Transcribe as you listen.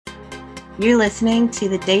You're listening to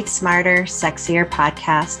the Date Smarter, Sexier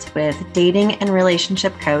podcast with dating and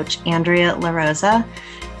relationship coach Andrea LaRosa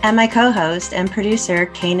and my co-host and producer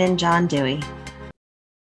Kanan John Dewey.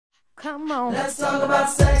 Come on. Let's talk about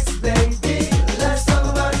sex, baby. Let's talk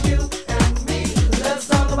about you and me. Let's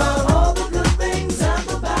talk about all the good things and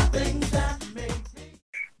the bad things that make me.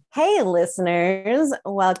 Hey, listeners.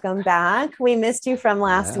 Welcome back. We missed you from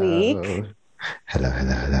last week. Hello.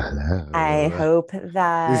 I hope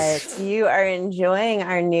that you are enjoying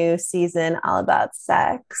our new season all about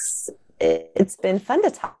sex. It's been fun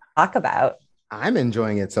to talk about. I'm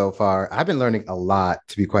enjoying it so far. I've been learning a lot,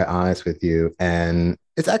 to be quite honest with you. And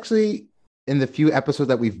it's actually, in the few episodes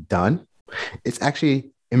that we've done, it's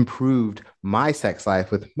actually improved my sex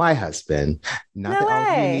life with my husband. Not No that all of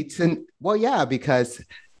you way. need to, well, yeah, because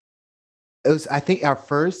it was, I think, our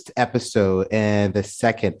first episode and the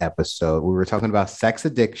second episode, we were talking about sex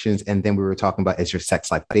addictions. And then we were talking about, is your sex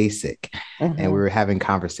life basic? And we were having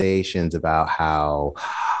conversations about how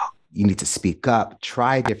you need to speak up,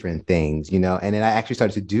 try different things, and then I actually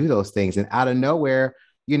started to do those things. And out of nowhere,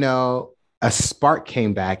 a spark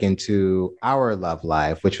came back into our love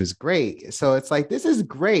life, which was great. So it's like, this is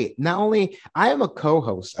great. Not only I am a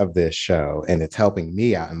co-host of this show and it's helping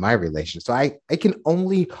me out in my relationship. So I can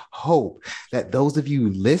only hope that those of you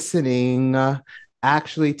listening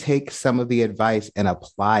actually take some of the advice and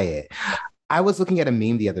apply it. I was looking at a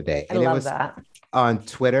meme the other day. I love that. On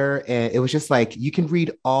Twitter, and it was just like, you can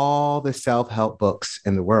read all the self-help books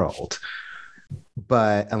in the world,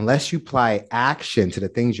 but unless you apply action to the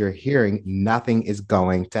things you're hearing, nothing is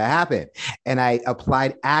going to happen. And I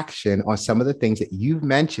applied action on some of the things that you've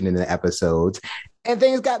mentioned in the episodes, and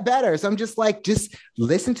things got better. So I'm just like, just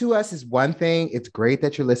listen to us is one thing. It's great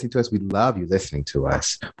that you're listening to us. We love you listening to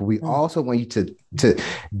us, but we also want you to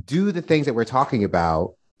do the things that we're talking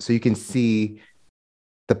about so you can see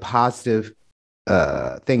the positive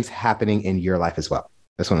things happening in your life as well.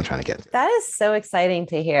 That's what I'm trying to get to. That is so exciting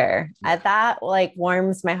to hear. That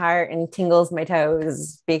warms my heart and tingles my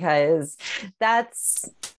toes, because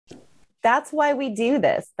that's why we do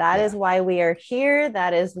this. That is why we are here.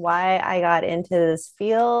 That is why I got into this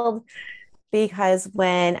field, because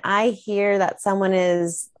when I hear that someone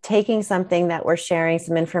is taking something that we're sharing,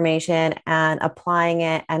 some information, and applying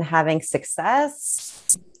it and having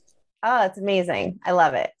success, oh, it's amazing. I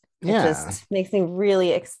love it. Yeah. It just makes me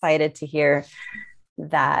really excited to hear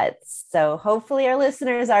that. So hopefully our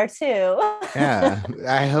listeners are too. Yeah,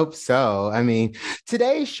 I hope so. I mean,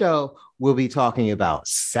 today's show, we'll be talking about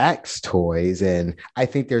sex toys. And I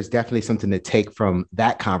think there's definitely something to take from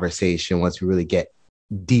that conversation once we really get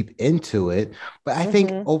deep into it. But I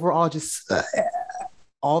think overall, just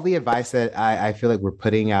all the advice that I feel like we're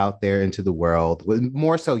putting out there into the world,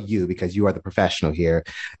 more so you, because you are the professional here.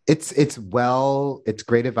 It's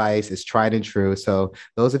great advice. It's tried and true. So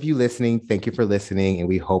those of you listening, thank you for listening. And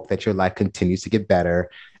we hope that your life continues to get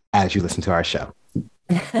better as you listen to our show.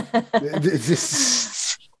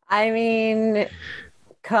 I mean,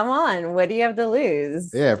 come on. What do you have to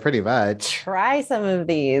lose? Yeah, pretty much. Try some of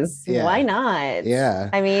these. Yeah. Why not?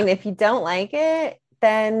 Yeah. I mean, if you don't like it,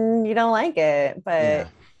 then you don't like it. But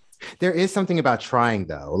there is something about trying,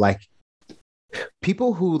 though. Like,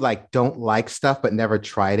 people who don't like stuff but never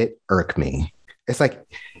tried it irk me. It's like,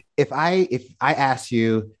 if I ask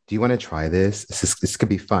you, do you want to try this? This could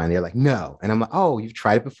be fun. They're like, no. And I'm like, oh, you've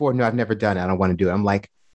tried it before? No, I've never done it. I don't want to do it. I'm like,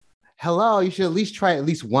 hello, you should at least try it at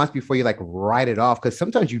least once before you write it off. Because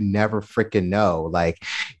sometimes you never freaking know. Like,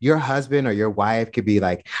 your husband or your wife could be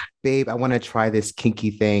like, babe, I want to try this kinky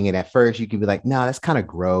thing. And at first you can be like, no, that's kind of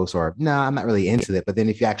gross, or no, I'm not really into it. But then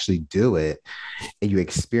if you actually do it and you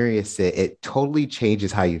experience it, it totally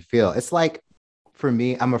changes how you feel. It's like, for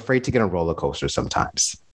me, I'm afraid to get on a roller coaster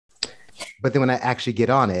sometimes. But then when I actually get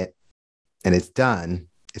on it and it's done,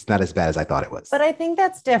 it's not as bad as I thought it was. But I think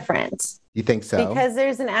that's different. You think so? Because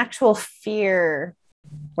there's an actual fear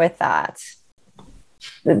with that.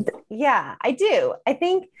 Yeah, I do. I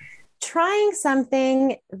think trying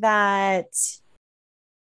something that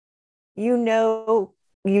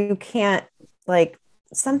you can't,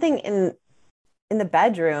 something in the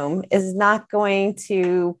bedroom is not going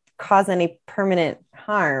to cause any permanent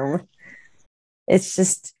harm. It's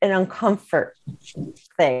just an uncomfort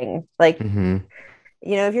thing.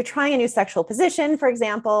 If you're trying a new sexual position, for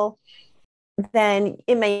example, then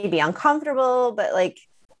it may be uncomfortable, but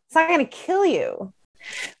it's not going to kill you.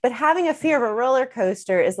 But having a fear of a roller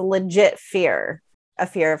coaster is a legit fear. A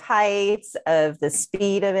fear of heights, of the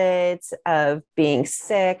speed of it, of being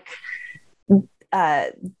sick.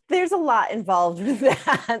 There's a lot involved with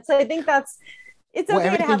that. So I think it's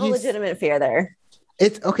okay to have a legitimate fear there.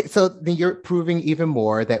 It's okay. So then you're proving even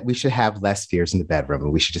more that we should have less fears in the bedroom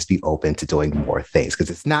and we should just be open to doing more things because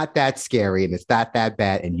it's not that scary and it's not that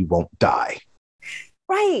bad and you won't die.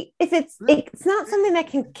 Right. If it's not something that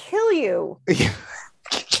can kill you.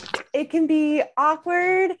 It can be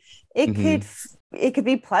awkward. It could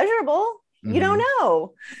be pleasurable. You don't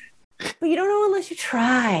know. But you don't know unless you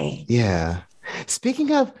try. Yeah.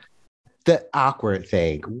 Speaking of the awkward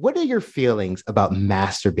thing, what are your feelings about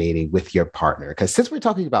masturbating with your partner? Because since we're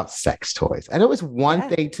talking about sex toys, I know it's one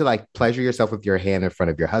thing to like pleasure yourself with your hand in front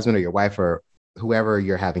of your husband or your wife or whoever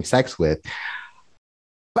you're having sex with.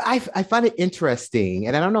 But I find it interesting,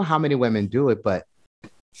 and I don't know how many women do it, but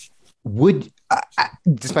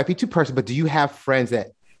this might be too personal, but do you have friends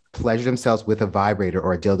that pleasure themselves with a vibrator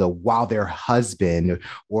or a dildo while their husband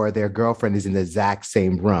or their girlfriend is in the exact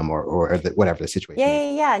same room or whatever the situation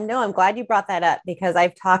is? Yeah. No, I'm glad you brought that up because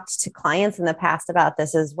I've talked to clients in the past about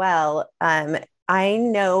this as well. I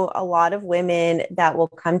know a lot of women that will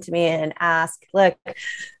come to me and ask, look,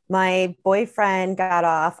 my boyfriend got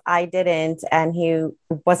off, I didn't, and he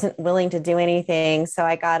wasn't willing to do anything. So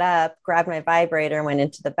I got up, grabbed my vibrator and went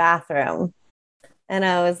into the bathroom. And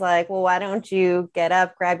I was like, well, why don't you get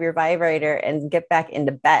up, grab your vibrator and get back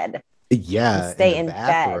into bed? Yeah. Stay in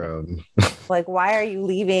bed. Like, why are you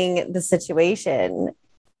leaving the situation?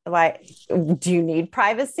 Why do you need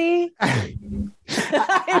privacy? I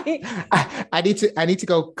need to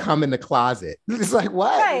go come in the closet. It's like,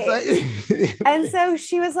 what? Right. It's like... And so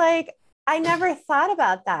she was like, I never thought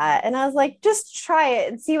about that. And I was like, just try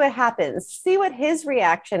it and see what happens. See what his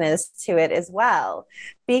reaction is to it as well,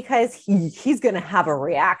 because he's going to have a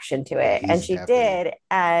reaction to it. And she did.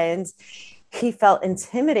 And he felt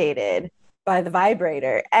intimidated by the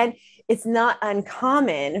vibrator. And it's not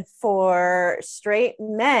uncommon for straight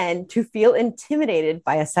men to feel intimidated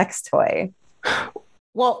by a sex toy.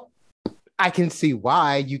 Well, I can see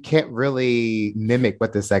why. You can't really mimic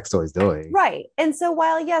what the sex toy is doing. Right. And so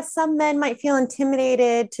while, yes, some men might feel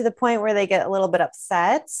intimidated to the point where they get a little bit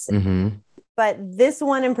upset, but this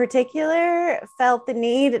one in particular felt the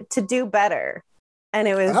need to do better. And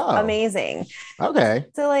it was amazing. Okay.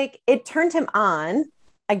 So like it turned him on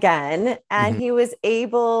again, and he was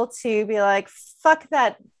able to be like, fuck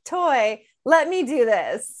that toy. Let me do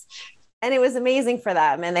this. And it was amazing for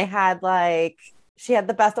them. And they had like, she had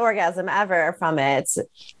the best orgasm ever from it.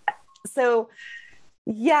 So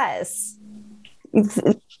yes,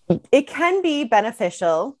 it can be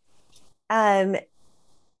beneficial. And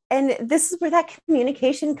this is where that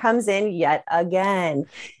communication comes in yet again.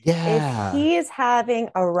 Yeah. If he is having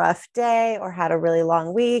a rough day or had a really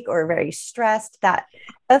long week or very stressed, that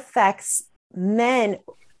affects men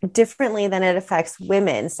differently than it affects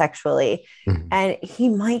women sexually. And he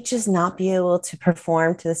might just not be able to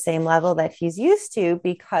perform to the same level that he's used to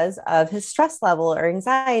because of his stress level or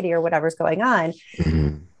anxiety or whatever's going on.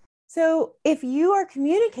 So if you are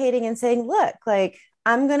communicating and saying, look, like,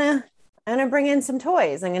 I'm going to bring in some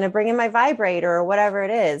toys. I'm going to bring in my vibrator or whatever it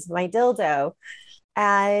is, my dildo,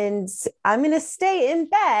 and I'm going to stay in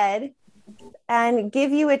bed and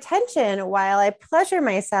give you attention while I pleasure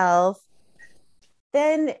myself,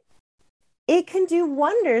 then it can do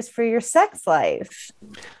wonders for your sex life.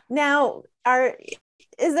 Now,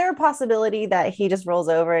 is there a possibility that he just rolls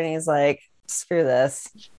over and he's like, screw this?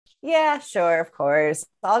 Yeah, sure, of course.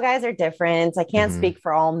 All guys are different. I can't speak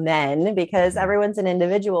for all men because everyone's an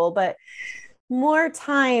individual, but more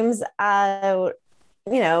times, maybe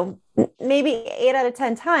 8 out of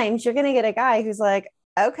 10 times, you're going to get a guy who's like,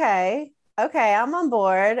 okay, I'm on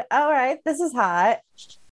board. All right, this is hot.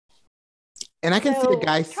 And I can see the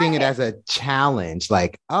guy seeing it as a challenge,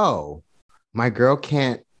 like, oh, my girl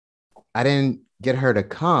I didn't get her to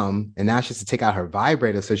come, and now she has to take out her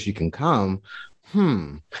vibrator so she can come.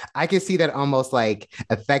 I can see that almost like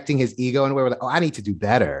affecting his ego in a way where, like, oh, I need to do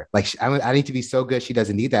better. Like, I need to be so good she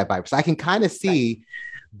doesn't need that vibrator. So I can kind of see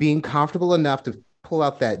being comfortable enough to pull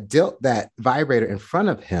out that vibrator in front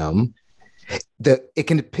of him. It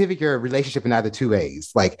can pivot your relationship in either two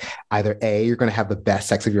ways. Like either A, you're going to have the best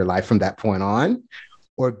sex of your life from that point on,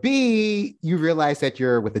 or B, you realize that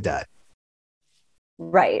you're with a dud.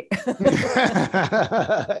 Right.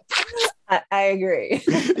 I agree.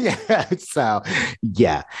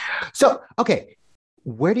 Yeah. So, okay.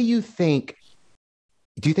 Where do you think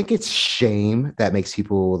it's shame that makes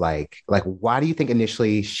people like, why do you think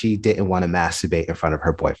initially she didn't want to masturbate in front of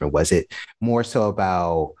her boyfriend? Was it more so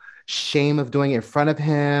about shame of doing it in front of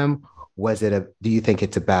him? Do you think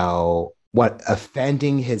it's about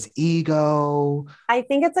offending his ego? I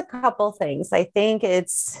think it's a couple things. I think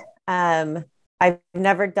it's, I've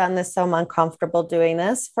never done this, so I'm uncomfortable doing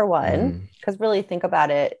this, for one, because really think about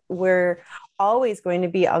it. We're always going to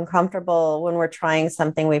be uncomfortable when we're trying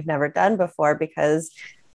something we've never done before because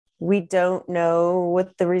we don't know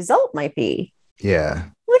what the result might be. Yeah.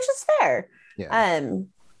 Which is fair. Yeah.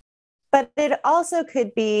 But it also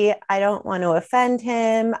could be, I don't want to offend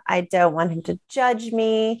him. I don't want him to judge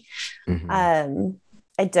me. Mhm.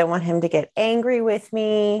 I don't want him to get angry with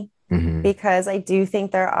me Mhm. because I do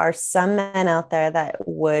think there are some men out there that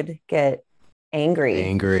would get angry.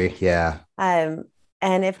 Angry. Yeah.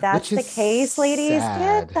 And if that's Which the is case, ladies,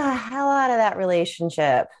 sad. get the hell out of that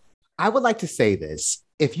relationship. I would like to say this.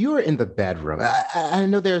 If you are in the bedroom, I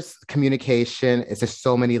know there's communication, it's just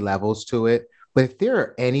so many levels to it. But if there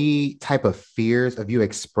are any type of fears of you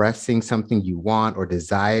expressing something you want or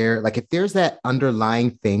desire, like if there's that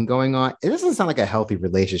underlying thing going on, it doesn't sound like a healthy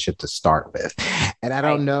relationship to start with. And I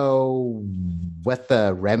don't Right. know what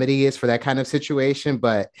the remedy is for that kind of situation.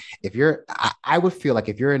 But if you're, I would feel like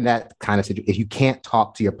if you're in that kind of situation, if you can't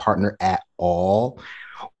talk to your partner at all,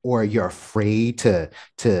 or you're afraid to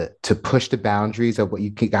push the boundaries of what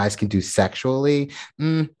guys can do sexually,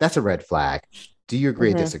 that's a red flag. Do you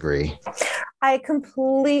agree or disagree? I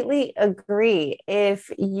completely agree.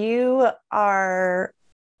 If you are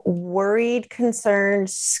worried,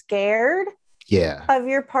 concerned, scared Yeah. of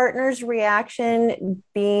your partner's reaction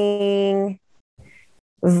being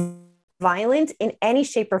violent in any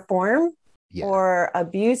shape or form, Yeah. or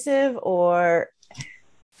abusive, or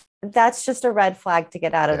that's just a red flag to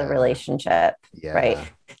get out of the Yeah. relationship. Yeah. Right.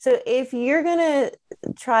 So if you're gonna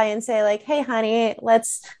try and say like, hey honey,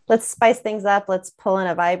 let's spice things up, let's pull in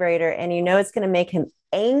a vibrator, and you know it's gonna make him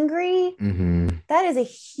angry, that is a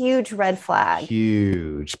huge red flag.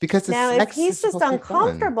 Huge. Because the Now if sex he's is just supposed to be fun.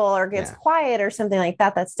 uncomfortable or gets Yeah. quiet or something like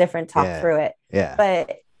that, that's different. Talk Yeah. through it. Yeah.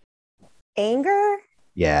 But anger,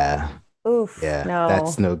 Yeah. oof, Yeah, no.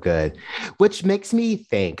 that's no good. Which makes me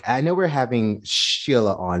think, I know we're having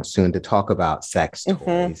Sheila on soon to talk about sex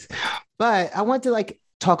toys, but I want to like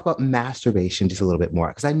talk about masturbation just a little bit more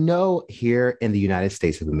because I know here in the United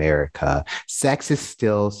States of America, sex is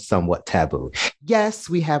still somewhat taboo. Yes,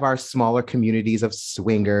 we have our smaller communities of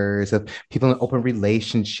swingers, of people in open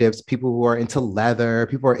relationships, people who are into leather,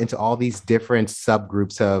 people who are into all these different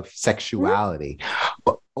subgroups of sexuality.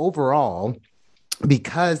 But overall,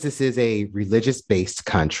 because this is a religious-based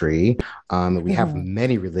country, we have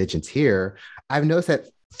many religions here, I've noticed that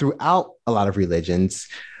throughout a lot of religions,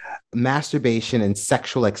 masturbation and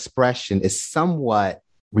sexual expression is somewhat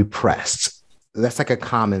repressed. That's like a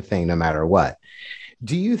common thing no matter what.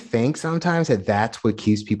 Do you think sometimes that that's what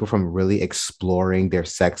keeps people from really exploring their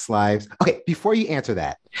sex lives? Okay, before you answer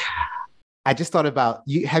that, I just thought about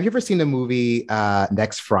you. Have you ever seen the movie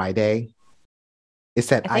Next Friday? It's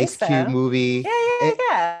that Ice Cube movie.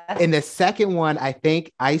 Yeah. In the second one, I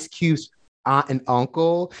think Ice Cube's aunt and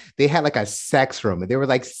uncle, they had like a sex room. And there were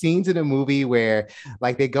like scenes in the movie where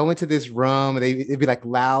like they go into this room and it'd be like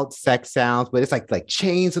loud sex sounds, but it's like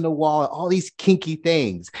chains on the wall, all these kinky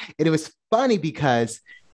things. And it was funny because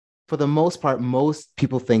for the most part, most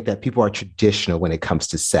people think that people are traditional when it comes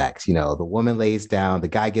to sex. You know, the woman lays down, the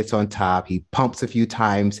guy gets on top, he pumps a few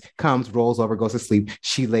times, comes, rolls over, goes to sleep.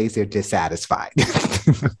 She lays there dissatisfied.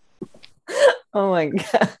 Oh my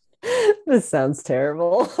God. This sounds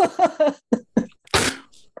terrible.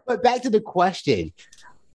 But back to the question.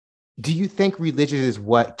 Do you think religion is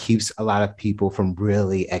what keeps a lot of people from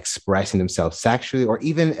really expressing themselves sexually or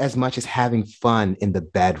even as much as having fun in the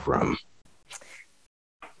bedroom?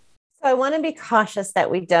 So I want to be cautious that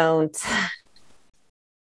we don't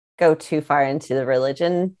go too far into the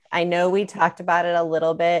religion. I know we talked about it a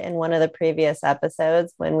little bit in one of the previous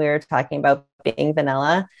episodes when we were talking about being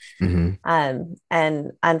vanilla.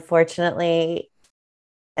 And unfortunately,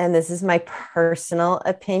 and this is my personal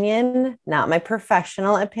opinion, not my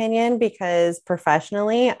professional opinion, because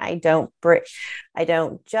professionally, I don't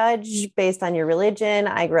judge based on your religion.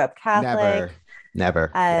 I grew up Catholic.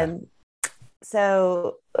 Never.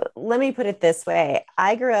 So let me put it this way.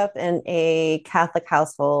 I grew up in a Catholic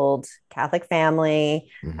household, Catholic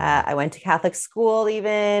family. I went to Catholic school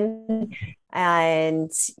even.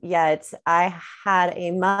 And yet I had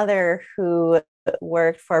a mother who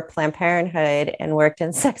worked for Planned Parenthood and worked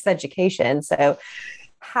in sex education. So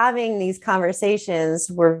having these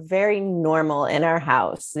conversations were very normal in our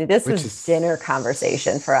house. This was dinner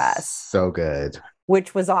conversation for us. So good.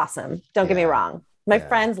 Which was awesome. Don't get me wrong. My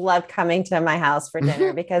friends loved coming to my house for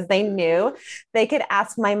dinner because they knew they could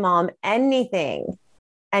ask my mom anything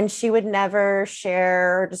and she would never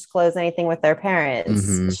share or disclose anything with their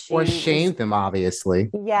parents. Or shame them, obviously.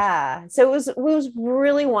 Yeah. So it was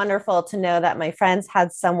really wonderful to know that my friends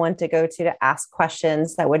had someone to go to ask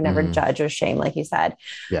questions that would never judge or shame, like you said.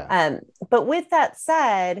 Yeah. But with that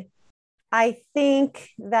said, I think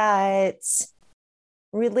that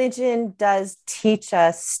religion does teach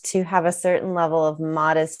us to have a certain level of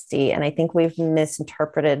modesty. And I think we've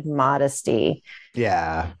misinterpreted modesty.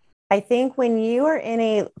 Yeah. I think when you are in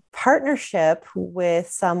a partnership with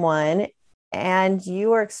someone and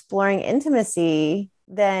you are exploring intimacy,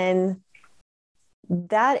 then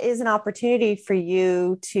that is an opportunity for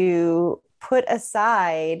you to put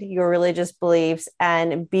aside your religious beliefs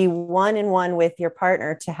and be one in one with your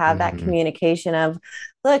partner, to have that communication of,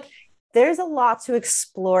 look, there's a lot to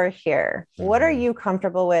explore here. What are you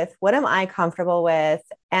comfortable with? What am I comfortable with?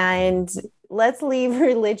 And let's leave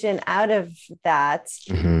religion out of that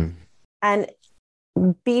and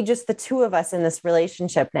be just the two of us in this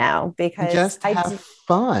relationship now, because just have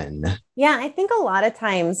fun. Yeah, I think a lot of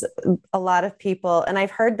times, a lot of people, and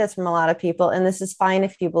I've heard this from a lot of people, and this is fine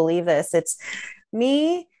if you believe this, it's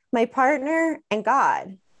me, my partner, and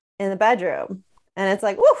God in the bedroom. And it's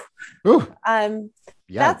like, woo.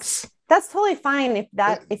 That's totally fine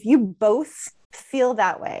if you both feel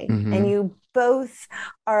that way and you both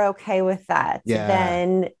are okay with that,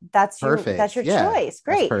 then that's your choice.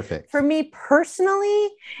 Great. Perfect. For me personally,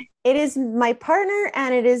 it is my partner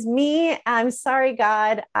and it is me. I'm sorry,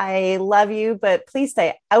 God, I love you, but please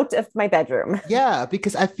stay out of my bedroom. Yeah,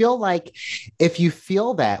 because I feel like if you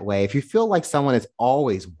feel that way, if you feel like someone is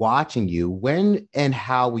always watching you, when and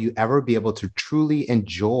how will you ever be able to truly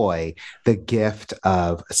enjoy the gift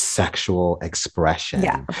of sexual expression?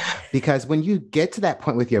 Yeah. Because when you get to that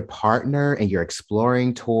point with your partner and you're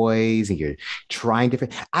exploring toys and you're trying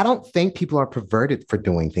different, I don't think people are perverted for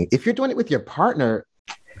doing things. If you're doing it with your partner,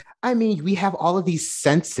 I mean, we have all of these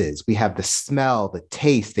senses. We have the smell, the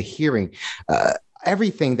taste, the hearing,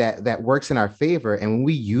 everything that works in our favor. And when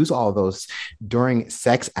we use all those during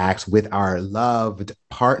sex acts with our loved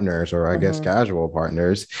partners, or I guess casual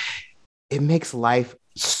partners, it makes life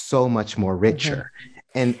so much more richer.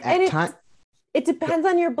 And at times, it depends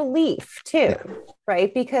on your belief too,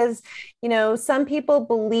 right? Because, some people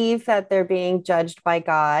believe that they're being judged by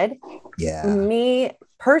God. Yeah. Me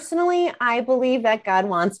personally, I believe that God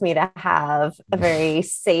wants me to have a very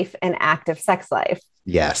safe and active sex life.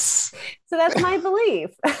 Yes. So that's my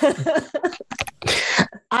belief.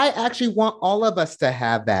 I actually want all of us to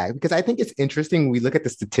have that, because I think it's interesting when we look at the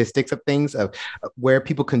statistics of things, of where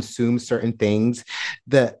people consume certain things.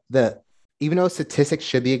 Even though statistics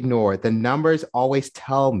should be ignored, the numbers always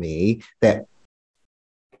tell me that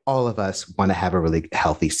all of us want to have a really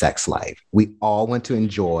healthy sex life. We all want to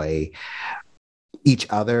enjoy each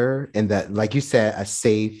other in that, like you said, a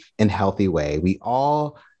safe and healthy way. We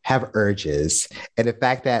all have urges. And the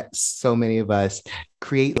fact that so many of us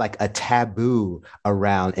create like a taboo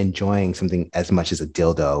around enjoying something as much as a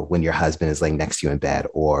dildo when your husband is laying next to you in bed,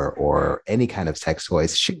 or any kind of sex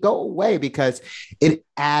toys, should go away, because it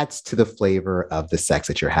adds to the flavor of the sex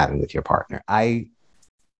that you're having with your partner.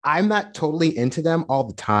 I'm not totally into them all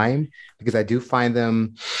the time, because I do find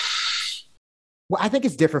them, well, I think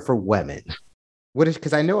it's different for women.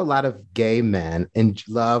 Because I know a lot of gay men and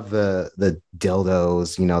love the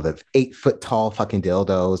dildos, the 8-foot tall fucking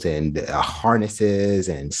dildos and harnesses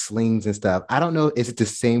and slings and stuff. I don't know. Is it the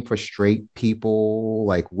same for straight people?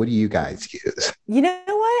 Like, what do you guys use? You know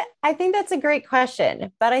what? I think that's a great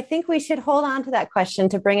question, but I think we should hold on to that question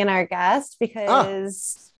to bring in our guest,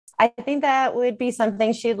 because I think that would be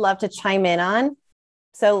something she'd love to chime in on.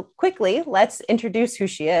 So quickly, let's introduce who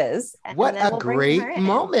she is. What a great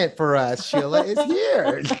moment for us. Sheila is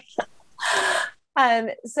here.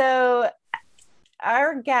 So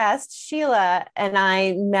our guest, Sheila, and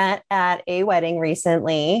I met at a wedding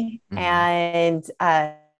recently. And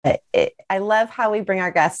I love how we bring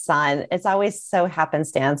our guests on. It's always so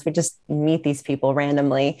happenstance. We just meet these people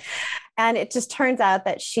randomly. And it just turns out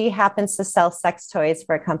that she happens to sell sex toys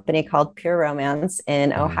for a company called Pure Romance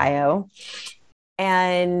in Ohio.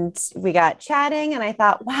 And we got chatting and I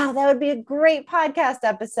thought, wow, that would be a great podcast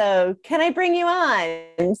episode. Can I bring you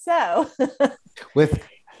on? So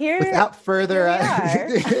without further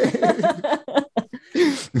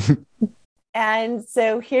And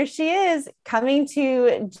so here she is, coming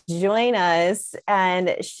to join us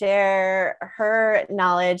and share her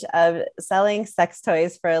knowledge of selling sex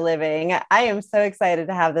toys for a living. I am so excited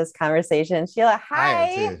to have this conversation. Sheila,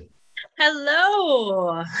 hi.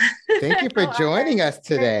 Hello. Thank you for joining us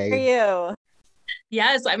today. How are you?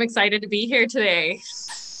 Yes, I'm excited to be here today.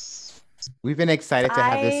 We've been excited to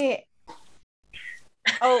have this.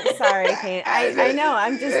 Oh, sorry, Kate. I know.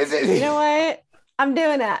 I'm just, you know what? I'm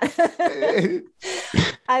doing that.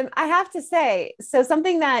 I have to say, so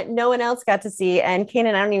something that no one else got to see, and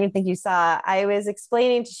Kanan, I don't even think you saw, I was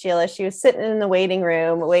explaining to Sheila, she was sitting in the waiting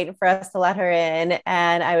room, waiting for us to let her in.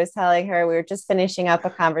 And I was telling her, we were just finishing up a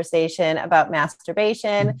conversation about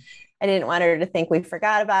masturbation. I didn't want her to think we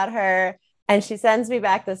forgot about her. And she sends me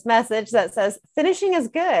back this message that says, finishing is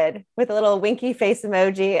good, with a little winky face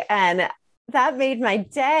emoji. And that made my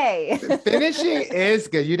day. Finishing is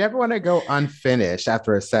good. You never want to go unfinished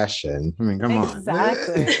after a session. I mean, come on.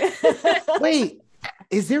 Exactly. Wait,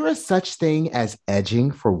 is there a such thing as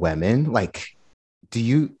edging for women? Like,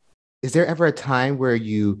 is there ever a time where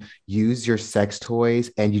you use your sex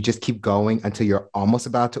toys and you just keep going until you're almost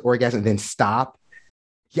about to orgasm and then stop?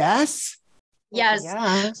 Yes? Yes.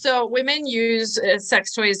 Yeah. So women use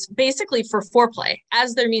sex toys basically for foreplay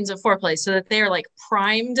as their means of foreplay so that they're like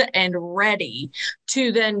primed and ready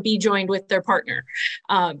to then be joined with their partner.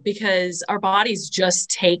 Because our bodies just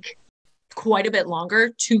take quite a bit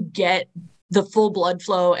longer to get the full blood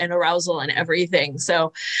flow and arousal and everything.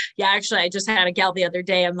 So yeah, actually I just had a gal the other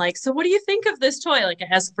day. I'm like, so what do you think of this toy? Like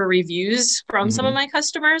I asked for reviews from some of my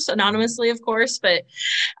customers anonymously, of course, but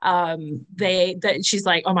she's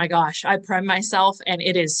like, oh my gosh, I prime myself and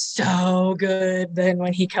it is so good. Then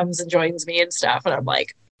when he comes and joins me and stuff, and I'm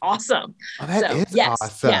like, awesome. Oh, that So is yes,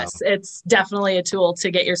 awesome. yes, it's definitely a tool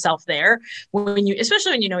to get yourself there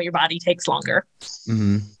especially when you know your body takes longer.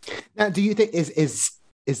 Mm-hmm. Now, do you think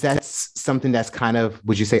is that something that's kind of,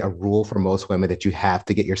 would you say, a rule for most women that you have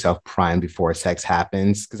to get yourself primed before sex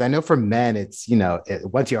happens? Because I know for men, it's,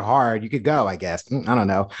 once you're hard, you could go, I guess. I don't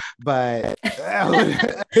know. But so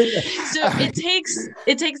it takes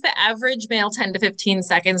the average male 10 to 15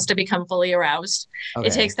 seconds to become fully aroused. Okay.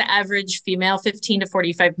 It takes the average female 15 to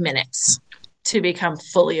 45 minutes to become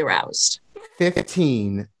fully aroused.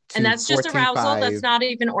 15 to and that's just 45, arousal. That's not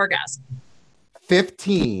even orgasm.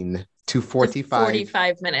 15 to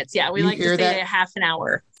 45 minutes. Yeah, we You like to hear say that? a half an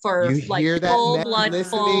hour for You like hear that, full men blood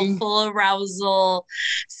listening? full arousal.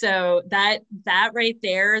 So that right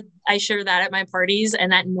there, I share that at my parties,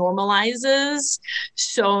 and that normalizes.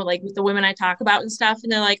 So like with the women I talk about and stuff,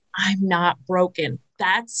 and they're like, I'm not broken.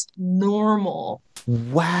 That's normal.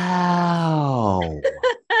 Wow.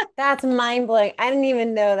 That's mind blowing. I didn't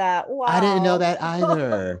even know that. Wow. I didn't know that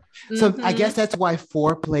either. So I guess that's why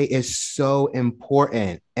foreplay is so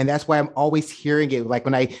important. And that's why I'm always hearing it. Like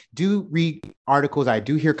when I do read articles, I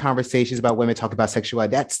do hear conversations about women talking about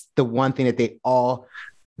sexuality. That's the one thing that they all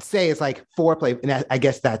say is like foreplay. And I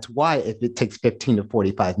guess that's why if it takes 15 to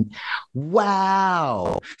 45.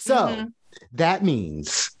 Wow. So that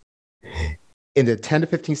means in the 10 to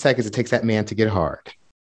 15 seconds it takes that man to get hard,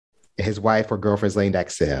 his wife or girlfriend is laying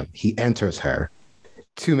next to him, he enters her.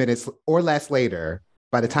 2 minutes or less later,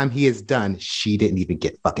 by the time he is done, she didn't even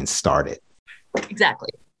get fucking started. Exactly.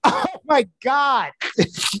 Oh my God.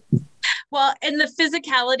 Well, and the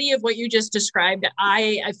physicality of what you just described,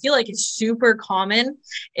 I feel like is super common,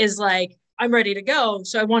 is like, I'm ready to go,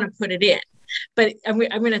 so I want to put it in. But I'm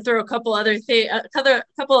going to throw a couple other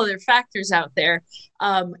factors out there.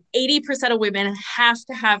 80% of women have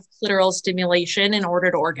to have clitoral stimulation in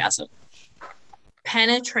order to orgasm.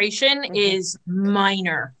 Penetration is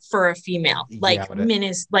minor for a female, like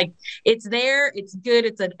it's there, it's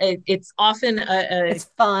good. It's often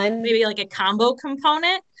it's fun, maybe like a combo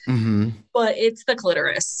component, but it's the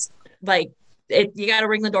clitoris. Like you got to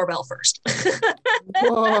ring the doorbell first.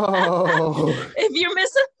 Whoa. If you're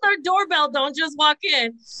missing the doorbell, don't just walk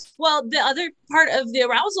in. Well, the other part of the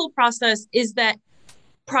arousal process is that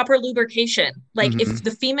proper lubrication. Like if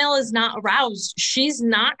the female is not aroused, she's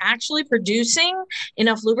not actually producing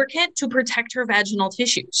enough lubricant to protect her vaginal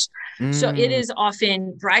tissues. So it is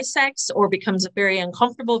often dry sex or becomes very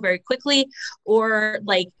uncomfortable very quickly, or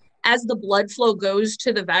like as the blood flow goes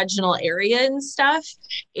to the vaginal area and stuff,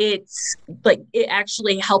 it's like it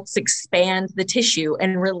actually helps expand the tissue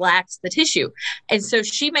and relax the tissue. And so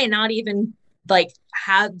she may not even like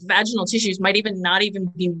have vaginal tissues might even not even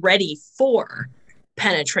be ready for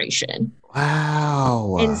penetration.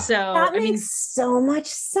 Wow. And so that makes so much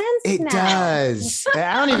sense. It does.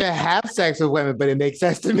 I don't even have sex with women, but it makes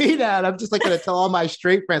sense to me now. And I'm just like going to tell all my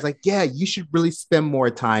straight friends, like, yeah, you should really spend more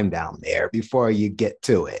time down there before you get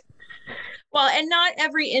to it. Well, and not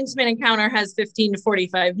every intimate encounter has 15 to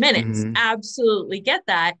 45 minutes. Absolutely get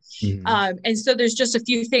that. And so there's just a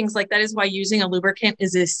few things like that is why using a lubricant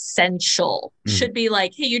is essential. Should be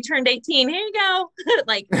like, hey, you turned 18. Here you go.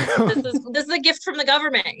 Like this is a gift from the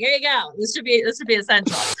government. Here you go. This should be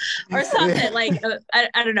essential or something like,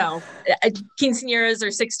 I don't know. Quinceañeras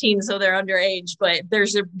are 16, so they're underage, but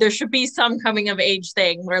there should be some coming of age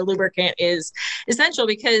thing where lubricant is essential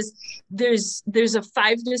because there's a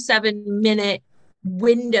 5 to 7 minute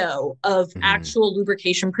window of actual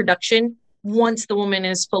lubrication production once the woman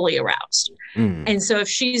is fully aroused. And so if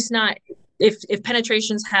she's not, if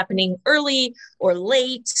penetration's happening early or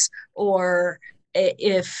late, or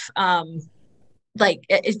if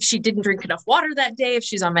she didn't drink enough water that day, if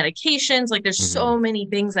she's on medications, like there's so many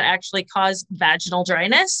things that actually cause vaginal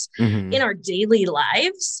dryness in our daily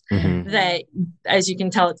lives that, as you can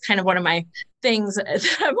tell, it's kind of one of my things that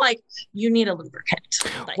I'm like, you need a lubricant.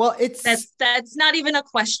 Like, well, that's not even a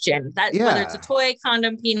question. That whether it's a toy,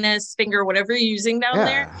 condom, penis, finger, whatever you're using down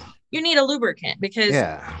there, you need a lubricant, because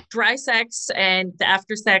dry sex and the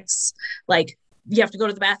after sex, like, you have to go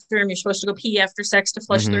to the bathroom, you're supposed to go pee after sex to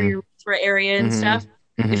flush through your urethra area and stuff.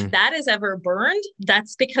 If that is ever burned,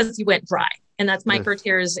 that's because you went dry, and that's micro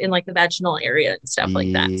tears in like the vaginal area and stuff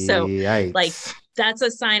like that. So like, that's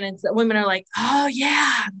a sign that women are like, oh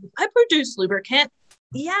yeah, I produce lubricant.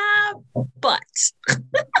 Yeah, but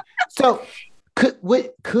so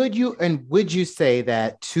would you say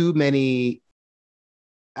that too many,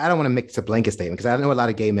 I don't want to make a blanket statement because I know a lot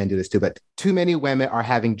of gay men do this too, but too many women are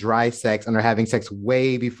having dry sex and are having sex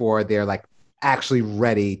way before they're like actually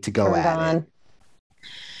ready to go at it?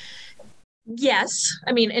 Yes.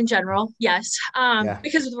 I mean, in general, yes.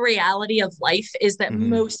 Because the reality of life is that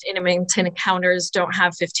most intimate encounters don't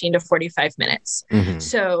have 15 to 45 minutes.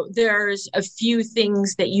 So there's a few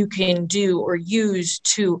things that you can do or use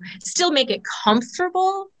to still make it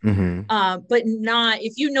comfortable, but not,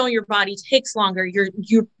 if you know your body takes longer,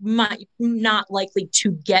 you're not likely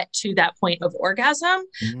to get to that point of orgasm,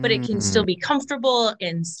 but it can still be comfortable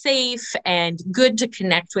and safe and good to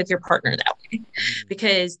connect with your partner that way.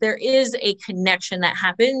 Because there is a connection that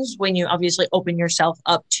happens when you obviously open yourself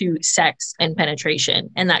up to sex and penetration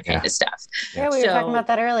and that kind of stuff. Yeah, we were talking about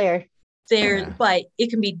that earlier. But it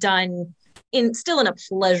can be done still in a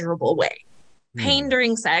pleasurable way. Pain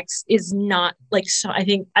during sex is not like, so I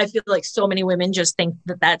feel like so many women just think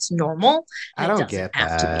that that's normal. I don't get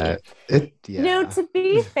that. To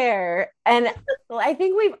be fair, and I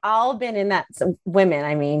think we've all been in that, women,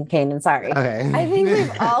 I mean, Kanan, sorry. Okay. I think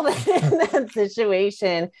we've all been in that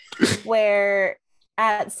situation where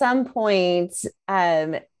at some point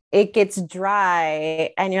it gets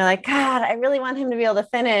dry and you're like, God, I really want him to be able to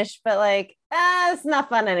finish, but like, it's not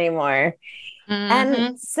fun anymore.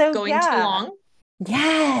 And so going too long.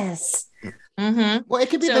 Yes. Well,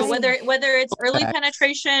 it could be so whether it's early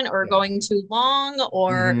penetration or going too long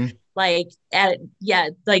or like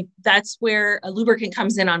that's where a lubricant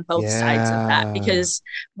comes in on both sides of that, because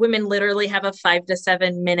women literally have a 5 to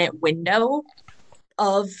 7 minute window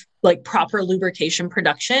of like proper lubrication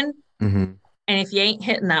production. And if you ain't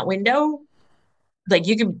hitting that window, like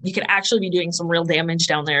you could actually be doing some real damage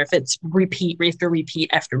down there if it's repeat after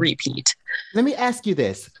repeat after repeat. Let me ask you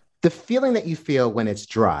this. The feeling that you feel when it's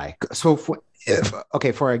dry. So for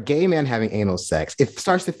a gay man having anal sex, it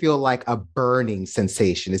starts to feel like a burning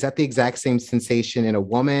sensation. Is that the exact same sensation in a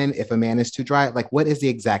woman if a man is too dry? Like, what is the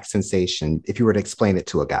exact sensation if you were to explain it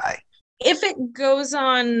to a guy? If it goes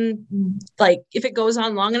on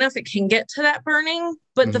long enough, it can get to that burning,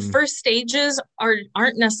 but the first stages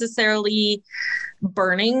aren't necessarily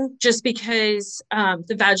burning, just because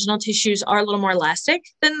the vaginal tissues are a little more elastic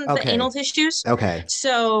than the anal tissues. Okay.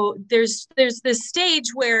 So there's this stage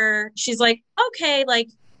where she's like, okay, like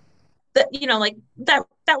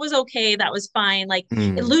that was okay. That was fine. Like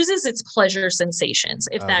it loses its pleasure sensations.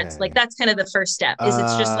 If that's kind of the first step, is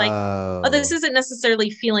it's just like, oh, this isn't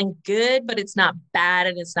necessarily feeling good, but it's not bad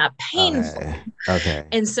and it's not painful. Okay.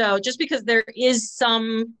 And so just because there is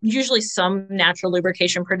usually some natural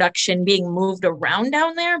lubrication production being moved around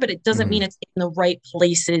down there, but it doesn't mean it's in the right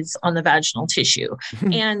places on the vaginal tissue.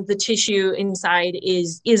 And the tissue inside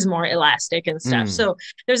is more elastic and stuff. So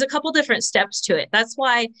there's a couple different steps to it. That's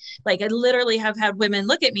why, like, I literally have had women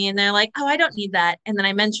look at me and they're like, oh, I don't need that. And then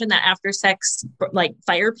I mentioned that after sex, like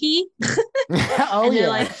fire pee. And they're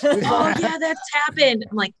like, oh yeah, that's happened.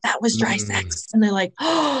 I'm like, that was dry sex. And they're like,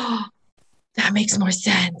 oh, that makes more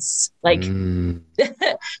sense. Like,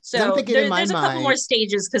 so there's a couple more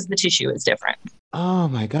stages because the tissue is different. Oh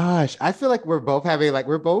my gosh. I feel like we're both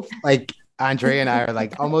Andre and I are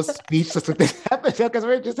like almost speechless with this episode because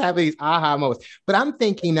we're just having these aha moments. But I'm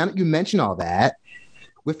thinking, now that you mention all that,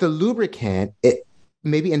 with the lubricant, it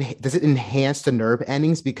maybe does it enhance the nerve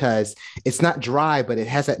endings because it's not dry, but it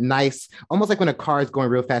has that nice, almost like when a car is going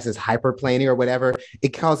real fast, it's hyperplaning or whatever. It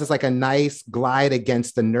causes like a nice glide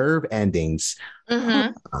against the nerve endings.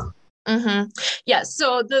 Yeah.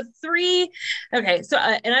 So the three, okay. So,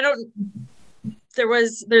 and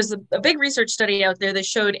there's a big research study out there that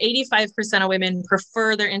showed 85% of women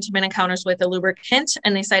prefer their intimate encounters with a lubricant,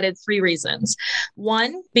 and they cited 3 reasons.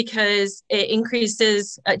 One, because it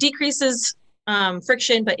decreases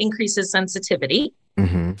friction, but increases sensitivity.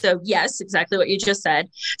 Mm-hmm. So yes, exactly what you just said.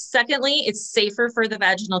 Secondly, it's safer for the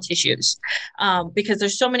vaginal tissues because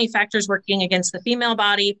there's so many factors working against the female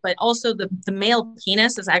body, but also the male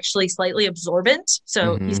penis is actually slightly absorbent.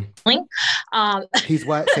 So he's healing. He's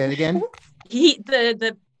what? Say it again.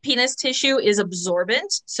 The penis tissue is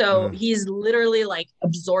absorbent. So he's literally like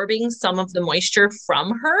absorbing some of the moisture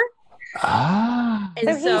from her. Ah. And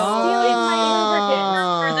so he's stealing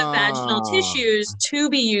my for the vaginal tissues to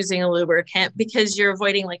be using a lubricant because you're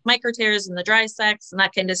avoiding like micro tears and the dry sex and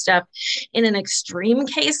that kind of stuff. In an extreme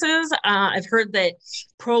cases, I've heard that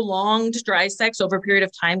prolonged dry sex over a period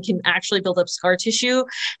of time can actually build up scar tissue.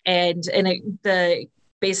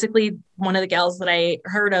 Basically one of the gals that I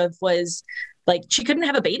heard of was like, she couldn't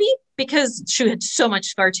have a baby because she had so much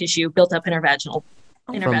scar tissue built up in her vaginal.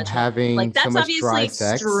 From having like that's so much obviously dry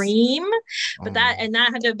sex. Extreme, but that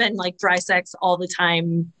had to have been like dry sex all the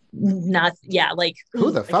time. Not like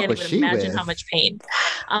who the fuck I can't was even she imagine with? how much pain.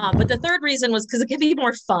 But the third reason was because it can be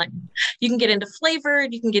more fun. You can get into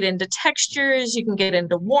flavored, you can get into textures, you can get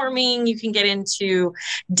into warming, you can get into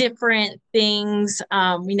different things.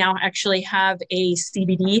 We now actually have a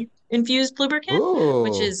CBD infused lubricant,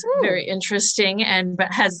 which is very interesting and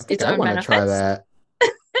has its own benefits. Try that.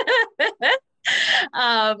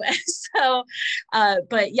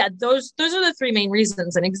 But yeah, those are the 3 main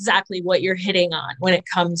reasons, and exactly what you're hitting on when it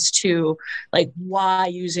comes to like why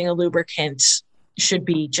using a lubricant should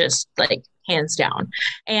be just like hands down.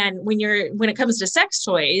 And when it comes to sex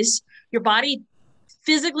toys, your body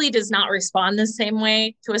physically does not respond the same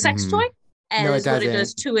way to a sex toy as what it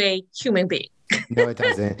does to a human being. No, it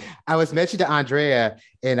doesn't. I was mentioning to Andrea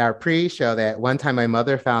in our pre-show that one time my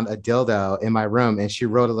mother found a dildo in my room and she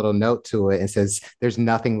wrote a little note to it and says, "There's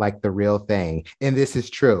nothing like the real thing." And this is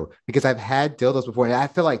true because I've had dildos before and I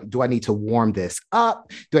feel like, do I need to warm this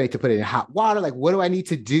up? Do I need to put it in hot water? Like, what do I need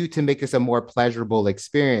to do to make this a more pleasurable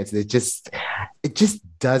experience? It just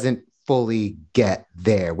doesn't fully get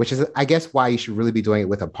there, which is, I guess, why you should really be doing it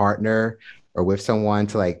with a partner or with someone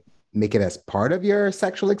to like make it as part of your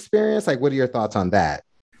sexual experience. Like, what are your thoughts on that?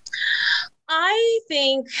 I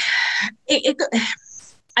think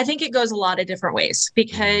it goes a lot of different ways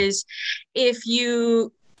because if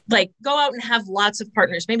you like go out and have lots of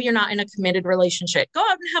partners, maybe you're not in a committed relationship, go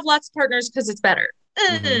out and have lots of partners because it's better.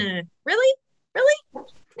 Really?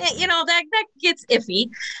 That gets iffy.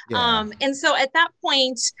 Yeah. And so at that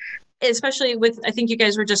point, especially with, I think you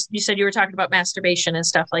said you were talking about masturbation and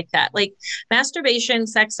stuff like that. Like masturbation,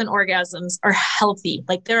 sex, and orgasms are healthy.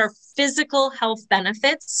 Like there are physical health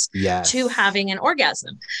benefits to having an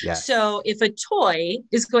orgasm. Yes. So if a toy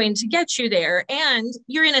is going to get you there and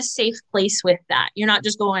you're in a safe place with that, you're not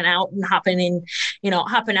just going out and hopping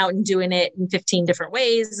out and doing it in 15 different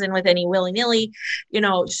ways and with any willy-nilly,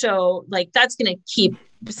 so like that's going to keep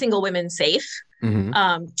single women safe.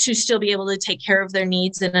 To still be able to take care of their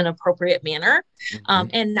needs in an appropriate manner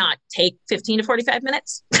and not take 15 to 45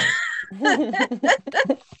 minutes. I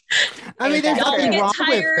mean, there's nothing wrong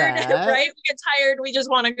with that. Right? We get tired. We just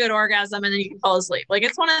want a good orgasm and then you can fall asleep. Like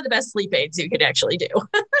it's one of the best sleep aids you could actually do.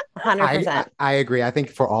 100%. I agree. I think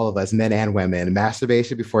for all of us, men and women,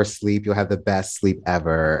 masturbation before sleep, you'll have the best sleep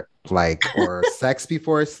ever. Like, or sex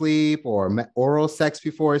before sleep or oral sex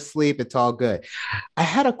before sleep. It's all good. I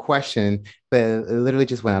had a question, but it literally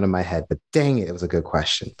just went out of my head, but dang it was a good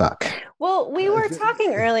question. Fuck. Well, we were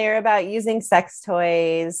talking earlier about using sex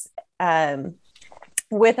toys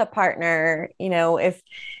with a partner.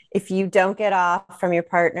 If you don't get off from your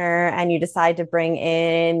partner and you decide to bring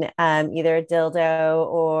in either a dildo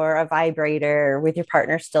or a vibrator with your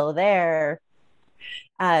partner still there,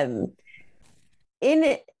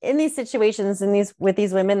 in these situations, with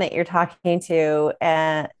these women that you're talking to,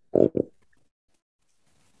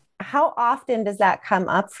 how often does that come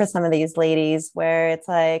up for some of these ladies where it's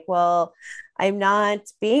like, well, I'm not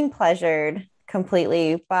being pleasured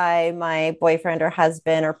completely by my boyfriend or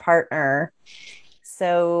husband or partner.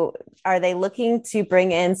 So are they looking to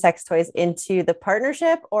bring in sex toys into the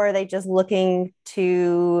partnership, or are they just looking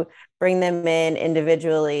to bring them in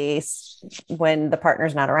individually when the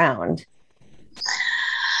partner's not around?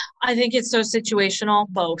 I think it's so situational,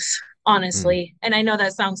 both, honestly. And I know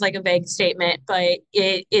that sounds like a vague statement, but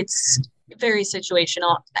it's very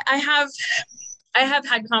situational. I have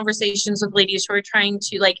had conversations with ladies who are trying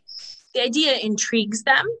to, like, the idea intrigues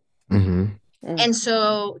them. And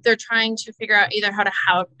so they're trying to figure out either how to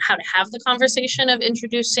have the conversation of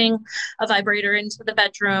introducing a vibrator into the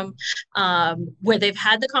bedroom, where they've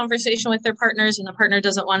had the conversation with their partners and the partner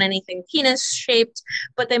doesn't want anything penis shaped,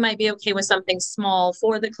 but they might be okay with something small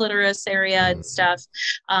for the clitoris area and stuff.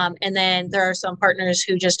 And then there are some partners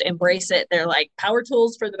who just embrace it. They're like, power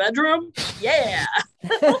tools for the bedroom. Yeah.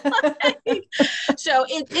 So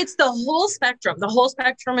it's the whole spectrum. The whole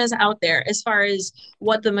spectrum is out there as far as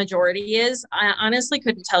what the majority is. I honestly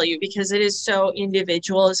couldn't tell you because it is so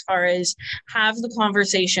individual as far as have the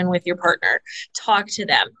conversation with your partner, talk to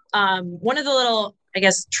them. One of the little, I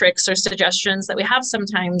guess, tricks or suggestions that we have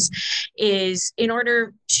sometimes is in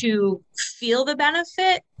order to feel the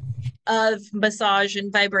benefit of massage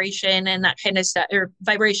and vibration and that kind of stuff, or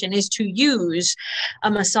vibration, is to use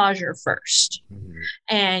a massager first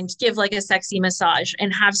and give like a sexy massage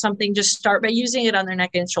and have something, just start by using it on their neck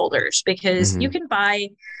and shoulders, because you can buy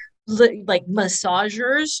like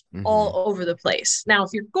massagers all over the place. Now,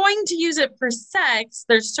 if you're going to use it for sex,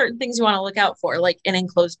 there's certain things you want to look out for, like an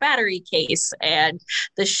enclosed battery case and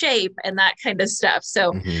the shape and that kind of stuff.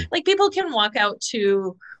 So like people can walk out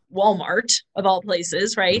to Walmart of all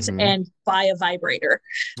places, right? And buy a vibrator.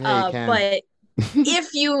 But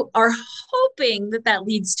if you are hoping that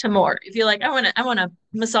leads to more, if you're like, I want to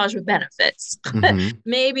massage with benefits,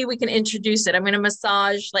 maybe we can introduce it. I'm going to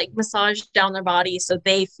massage down their body so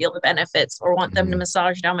they feel the benefits, or want them to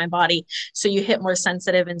massage down my body so you hit more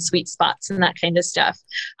sensitive and sweet spots and that kind of stuff.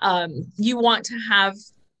 You want to have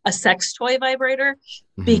a sex toy vibrator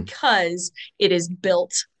because it is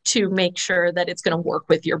built to make sure that it's going to work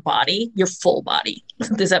with your body, your full body.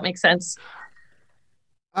 Does that make sense?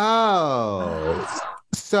 Oh,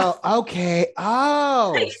 so, okay.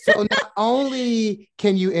 Oh, so not only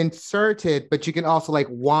can you insert it, but you can also like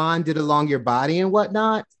wand it along your body and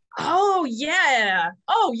whatnot. Oh, yeah.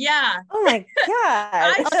 Oh, yeah. Oh my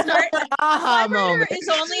God. Aha Vibrator moment. is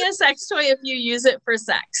only a sex toy if you use it for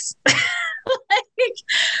sex.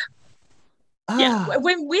 Yeah.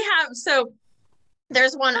 When we have, so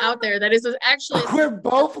there's one out there that is actually, We're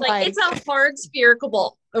both like it's a hard spherical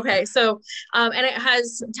ball. Okay. So, and it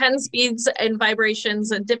has 10 speeds and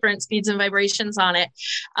vibrations and different speeds and vibrations on it.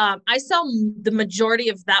 I sell the majority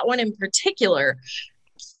of that one in particular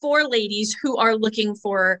for ladies who are looking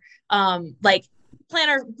for, like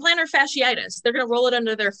plantar fasciitis. They're going to roll it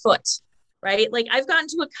under their foot. Right? Like I've gone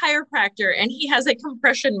to a chiropractor and he has a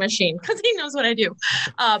compression machine because he knows what I do.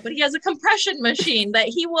 But he has a compression machine that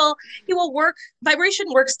he will work, vibration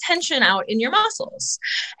works tension out in your muscles.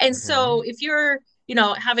 And so if you're,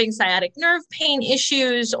 having sciatic nerve pain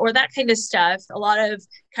issues or that kind of stuff, a lot of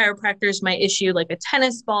chiropractors might issue like a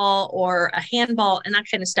tennis ball or a handball and that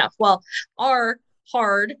kind of stuff. Well, our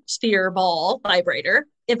hard sphere ball vibrator,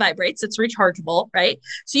 it vibrates, it's rechargeable, right?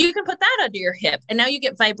 So you can put that under your hip and now you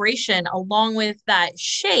get vibration along with that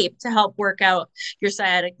shape to help work out your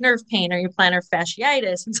sciatic nerve pain or your plantar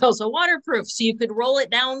fasciitis. It's also waterproof, so you could roll it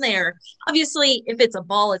down there. Obviously, if it's a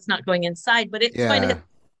ball, it's not going inside, but it's going to,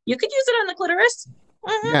 you could use it on the clitoris.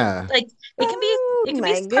 Yeah. Like it can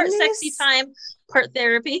be part sexy time, part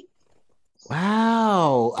therapy.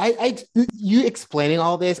 Wow. You explaining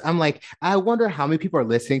all this, I'm like, I wonder how many people are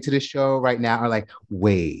listening to this show right now are like,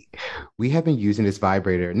 wait, we have been using this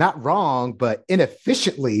vibrator, not wrong, but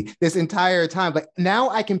inefficiently this entire time. Like now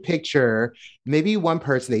I can picture maybe one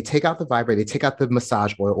person, they take out the vibrator, they take out the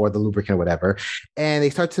massage oil or the lubricant or whatever, and they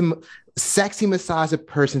start to sexy massage a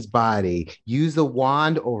person's body, use the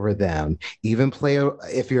wand over them, even play,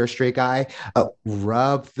 if you're a straight guy,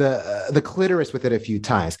 rub the clitoris with it a few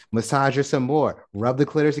times, massage her some more, rub the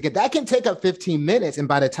clitoris again. That can take up 15 minutes. And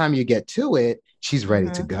by the time you get to it, she's ready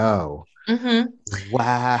to go.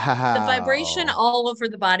 Wow. The vibration all over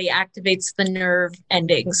the body activates the nerve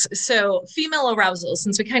endings. So female arousal,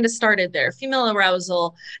 since we kind of started there, female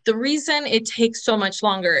arousal, the reason it takes so much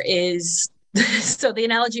longer is, so the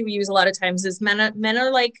analogy we use a lot of times is men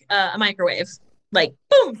are like a microwave. Like,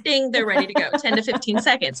 boom, ding, they're ready to go. 10 to 15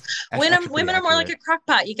 seconds. Women are more like a crock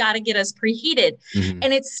pot. You got to get us preheated.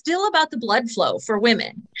 And it's still about the blood flow for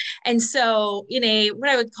women. And so in what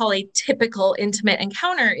I would call a typical intimate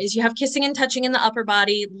encounter is you have kissing and touching in the upper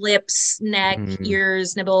body, lips, neck,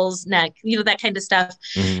 ears, nibbles, neck, that kind of stuff.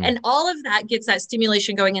 And all of that gets that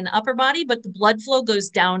stimulation going in the upper body, but the blood flow goes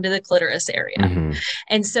down to the clitoris area.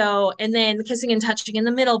 And so, and then kissing and touching in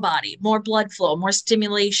the middle body, more blood flow, more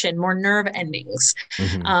stimulation, more nerve endings.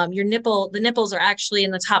 The nipples are actually in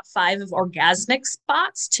the top 5 of orgasmic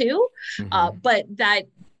spots too. But that,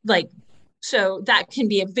 like, So that can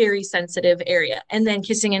be a very sensitive area. And then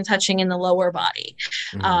kissing and touching in the lower body.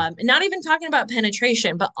 Not even talking about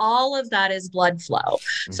penetration, but all of that is blood flow.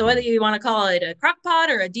 So whether you want to call it a crock pot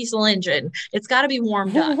or a diesel engine, it's got to be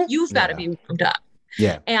warmed up. You've got to be warmed up.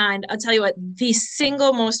 Yeah. And I'll tell you what, the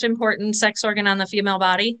single most important sex organ on the female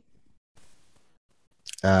body,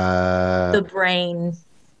 the brain.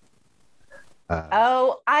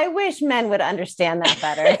 I wish men would understand that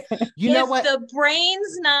better. You know if what? the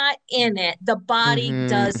brain's not in it, the body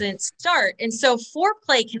doesn't start. And so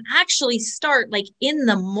foreplay can actually start like in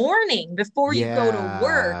the morning before you go to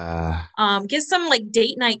work. Get some like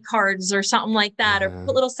date night cards or something like that, or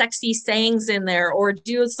put little sexy sayings in there, or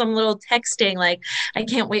do some little texting like, I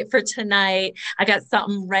can't wait for tonight. I got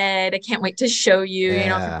something red. I can't wait to show you, you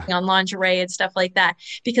know, on lingerie and stuff like that.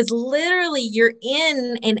 Because literally you're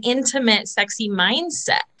in an intimate, sexy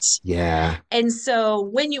mindset. Yeah. And so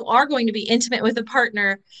when you are going to be intimate with a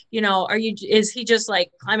partner, you know, is he just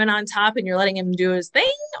like climbing on top and you're letting him do his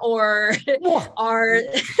thing? Or are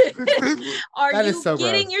you so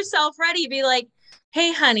getting gross. yourself ready? Be like,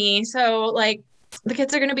 hey, honey, so like the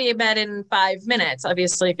kids are going to be in bed in 5 minutes,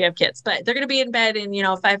 obviously, if you have kids, but they're going to be in bed in,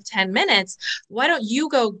 5-10 minutes. Why don't you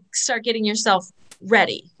go start getting yourself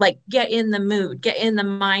ready? Like get in the mood, get in the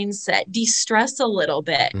mindset, de-stress a little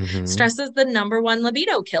bit. Stress is the number one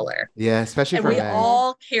libido killer. Yeah, especially and for we men.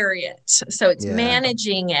 all carry it. So it's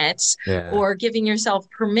managing it or giving yourself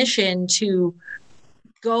permission to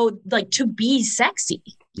go, like, to be sexy,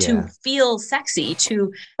 to feel sexy,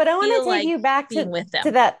 But I want to take you back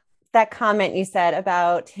to that comment you said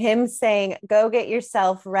about him saying, go get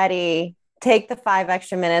yourself ready. Take the 5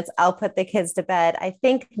 extra minutes. I'll put the kids to bed. I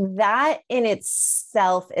think that in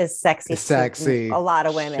itself is sexy. To a lot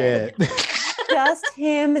of women. Just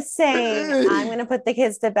him saying, I'm going to put the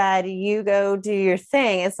kids to bed. You go do your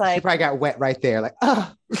thing. It's like, she probably got wet right there. Like,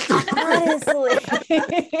 oh. Honestly.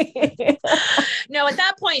 No, at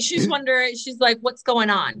that point, she's wondering, she's like, what's going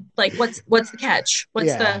on? Like, what's the catch?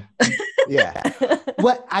 What's the...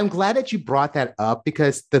 What I'm glad that you brought that up,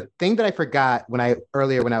 because the thing that I forgot when I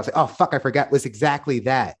was like, oh, fuck, I forgot, was exactly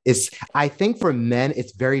that. I think for men,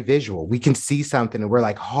 it's very visual. We can see something and we're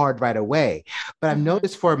like hard right away. But I've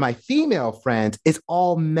noticed for my female friends, it's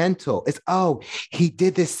all mental. It's, oh, he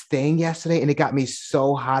did this thing yesterday and it got me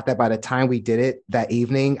so hot that by the time we did it that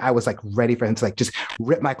evening, I was like ready for him to like just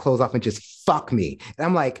rip my clothes off and just fuck me. And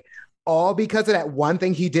I'm like, all because of that one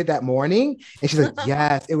thing he did that morning. And she's like,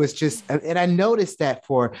 yes, it was just, and I noticed that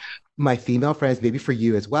for my female friends, maybe for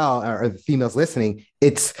you as well, or the females listening,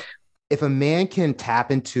 it's, if a man can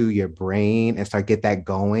tap into your brain and start get that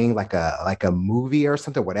going, like a movie or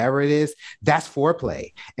something, whatever it is, that's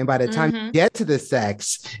foreplay. And by the time you get to the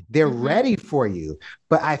sex, they're ready for you.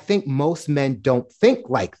 But I think most men don't think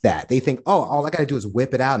like that. They think, oh, all I got to do is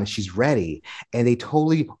whip it out and she's ready. And they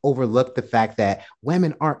totally overlook the fact that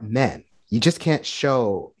women aren't men. You just can't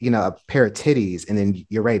show, a pair of titties and then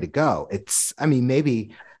you're ready to go.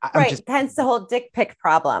 Maybe... Hence the whole dick pic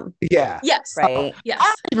problem. Yeah. Yes. Right. Yes. I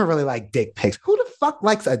don't even really like dick pics. Who the fuck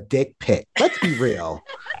likes a dick pic? Let's be real.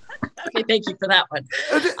 Okay, thank you for that one.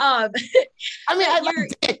 I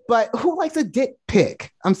like dick, but who likes a dick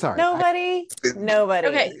pic? I'm sorry. Nobody.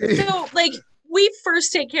 Okay, so like we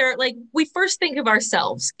first think of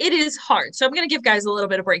ourselves. It is hard. So I'm going to give guys a little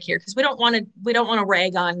bit of break here because we don't want to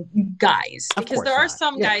rag on guys, because there are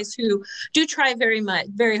some guys who do try very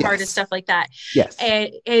hard and stuff like that. Yes.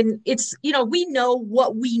 And it's, we know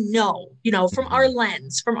what we know, from our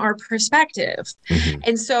lens, from our perspective.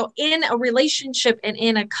 And so in a relationship and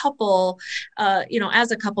in a couple,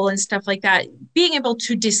 as a couple and stuff like that, being able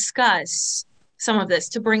to discuss some of this,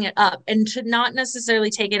 to bring it up and to not necessarily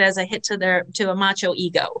take it as a hit to a macho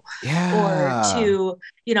ego, or to,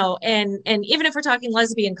 and even if we're talking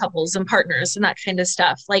lesbian couples and partners and that kind of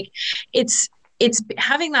stuff, like it's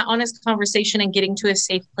having that honest conversation and getting to a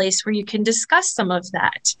safe place where you can discuss some of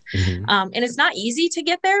that. And it's not easy to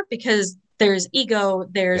get there because there's ego,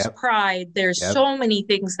 there's pride, there's so many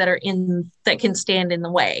things that can stand in the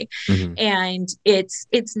way. And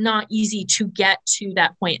it's not easy to get to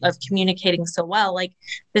that point of communicating so well. Like,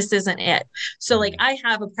 this isn't it. So like I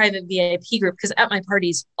have a private VIP group because at my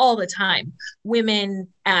parties all the time, women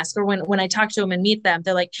ask, or when I talk to them and meet them,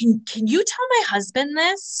 they're like, can you tell my husband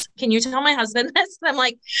this? Can you tell my husband this? And I'm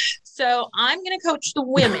like, so I'm going to coach the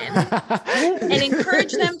women and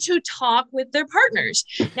encourage them to talk with their partners.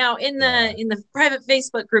 Now in the private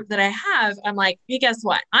Facebook group that I have, I'm like, hey, guess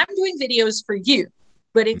what? I'm doing videos for you.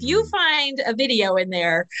 But if you find a video in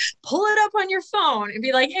there, pull it up on your phone and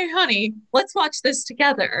be like, hey, honey, let's watch this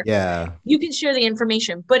together. Yeah. You can share the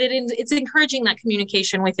information, but it's encouraging that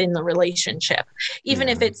communication within the relationship. Even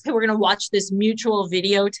if it's, hey, we're going to watch this mutual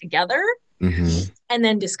video together and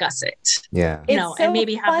then discuss it. Yeah. You know, so and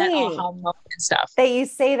maybe have that funny aha moment and stuff. that you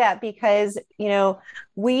say that, because, you know,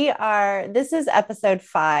 this is episode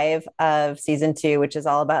 5 of season 2, which is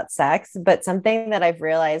all about sex. But something that I've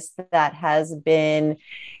realized that has been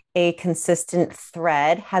a consistent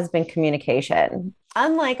thread has been communication.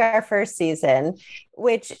 Unlike our first season,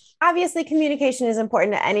 which obviously communication is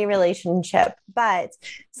important to any relationship, but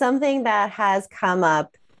something that has come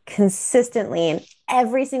up consistently in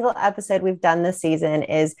every single episode we've done this season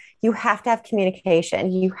is you have to have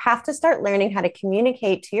communication. You have to start learning how to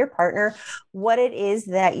communicate to your partner what it is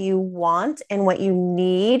that you want and what you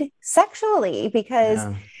need sexually, because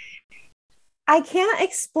I can't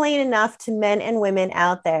explain enough to men and women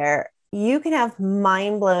out there. You can have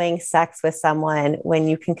mind-blowing sex with someone when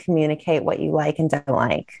you can communicate what you like and don't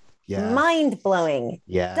like. Yeah. Mind-blowing.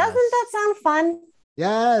 Yeah. Doesn't that sound fun?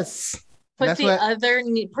 Yes. Put the other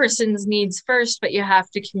person's needs first, but you have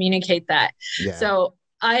to communicate that. Yeah. So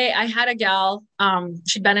I had a gal,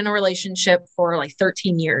 she'd been in a relationship for like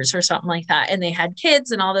 13 years or something like that. And they had kids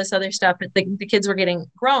and all this other stuff. But the kids were getting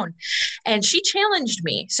grown, and she challenged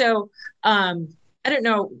me. So, I don't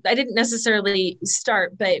know, I didn't necessarily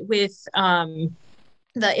start, but with,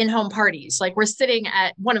 the in-home parties, like we're sitting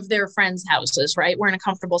at one of their friends' houses, right? We're in a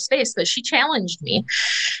comfortable space, but she challenged me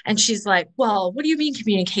and she's like, well, what do you mean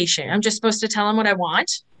communication? I'm just supposed to tell him what I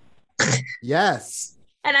want. Yes.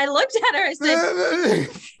 And I looked at her, I said,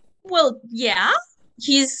 well, yeah,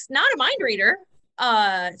 he's not a mind reader.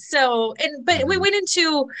 But I went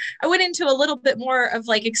into a little bit more of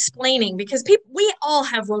like explaining, because we all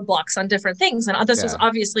have roadblocks on different things. And this was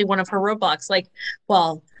obviously one of her roadblocks. Like,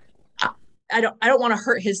 well, I don't want to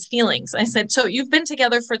hurt his feelings. I said, so you've been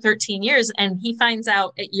together for 13 years and he finds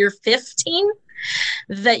out at year 15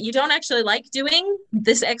 that you don't actually like doing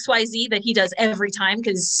this XYZ that he does every time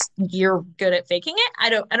because you're good at faking it. I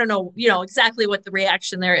don't know, exactly what the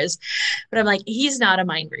reaction there is, but I'm like, he's not a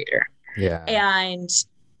mind reader. Yeah. And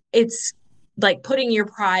it's like putting your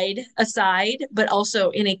pride aside, but also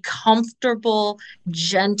in a comfortable,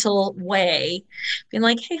 gentle way, being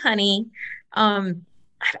like, hey, honey,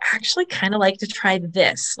 I'd actually kind of like to try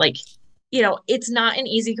this. Like, it's not an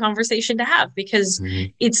easy conversation to have because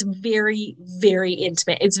it's very, very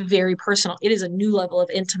intimate. It's very personal. It is a new level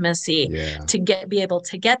of intimacy to be able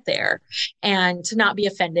to get there and to not be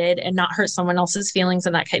offended and not hurt someone else's feelings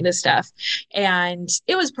and that kind of stuff. And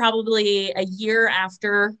it was probably a year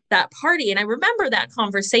after that party. And I remember that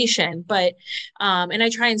conversation, but, and I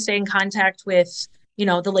try and stay in contact with,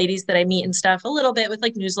 the ladies that I meet and stuff a little bit with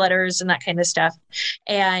like newsletters and that kind of stuff.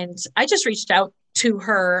 And I just reached out to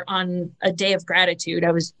her on a day of gratitude.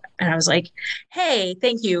 I was like, hey,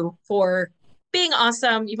 thank you for being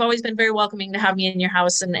awesome. You've always been very welcoming to have me in your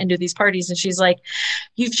house and do these parties. And she's like,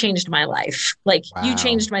 you've changed my life. Like you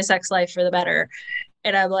changed my sex life for the better.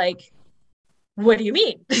 And I'm like, what do you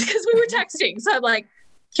mean? Because we were texting. So I'm like,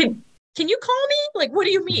 can you call me? Like, what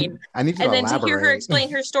do you mean? I need to And then elaborate. to hear her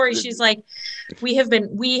explain her story, she's like, we have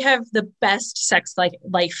the best sex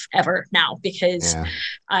life ever now because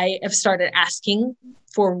I have started asking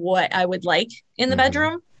for what I would like in the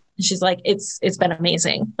bedroom. And she's like, it's been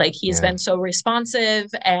amazing. Like he's been so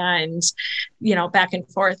responsive and, back and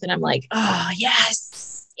forth. And I'm like, oh,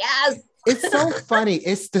 yes. It's so funny.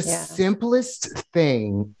 It's the simplest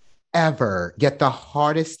thing ever, yet the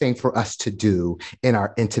hardest thing for us to do in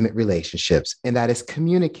our intimate relationships, and that is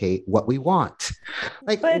communicate what we want.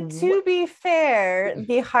 But to be fair,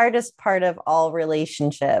 the hardest part of all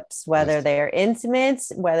relationships, whether they are intimate,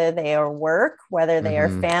 whether they are work, whether they are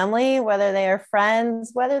family, whether they are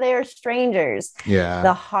friends, whether they are strangers,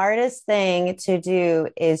 the hardest thing to do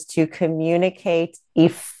is to communicate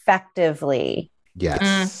effectively.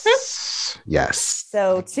 Yes.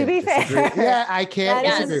 So to be fair, I can't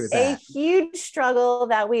disagree with that. A huge struggle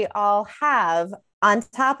that we all have, on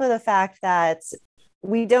top of the fact that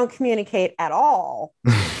we don't communicate at all.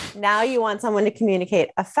 Now you want someone to communicate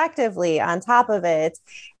effectively on top of it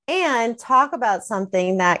and talk about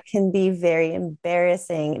something that can be very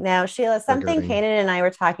embarrassing. Now, Sheila, something Kanan and I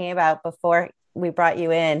were talking about before we brought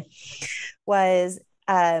you in was,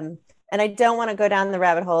 and I don't want to go down the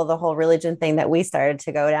rabbit hole of the whole religion thing that we started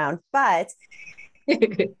to go down, but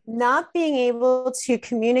not being able to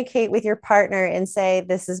communicate with your partner and say,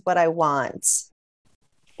 this is what I want,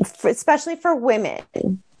 especially for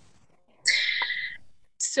women.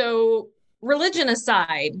 So religion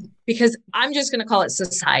aside, because I'm just going to call it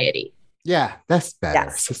society. Yeah, that's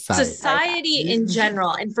better. Yes. Society in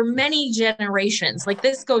general, and for many generations, like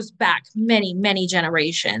this goes back many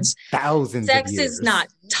generations. Thousands Sex of years. is not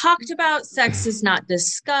talked about. Sex is not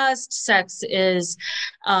discussed. Sex is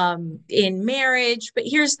in marriage. But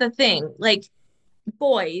here's the thing, like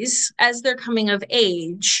boys, as they're coming of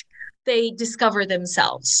age, they discover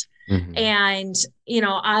themselves. Mhm. And,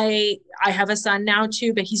 I have a son now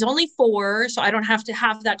too, but he's only 4, so I don't have to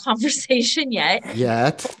have that conversation yet.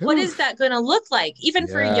 Yet. What is that going to look like, even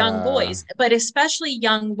for young Yeah. boys, but especially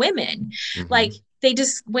young women? Mhm. Like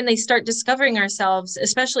when they start discovering ourselves,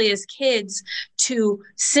 especially as kids, to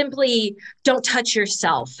simply don't touch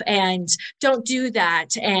yourself and don't do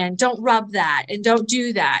that and don't rub that and don't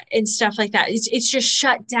do that and stuff like that. It's just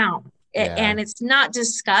shut down. Yeah. And it's not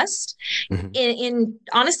discussed Mhm. in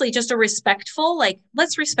honestly just a respectful, like,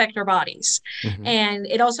 let's respect our bodies. Mhm. And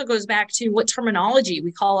it also goes back to what terminology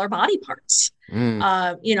we call our body parts. Mm.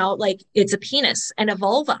 Like it's a penis and a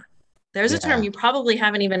vulva. There's a term Yeah. you probably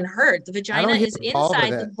haven't even heard. The vagina hear is vulva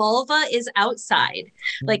inside, that- the vulva is outside.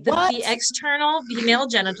 Like the What? external female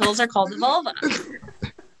genitals are called the vulva.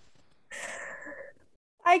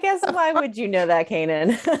 I guess why would you know that,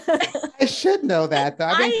 Kanan? I should know that though.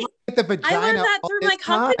 I've been calling it the vagina. I learned that all through this my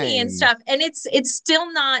company and time. stuff. And it's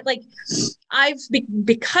still not like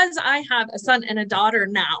because I have a son and a daughter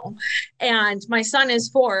now, and my son is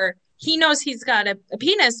 4, he knows he's got a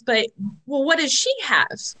penis, but well, what does she have?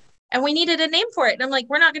 And we needed a name for it. And I'm like,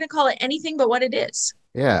 we're not going to call it anything but what it is.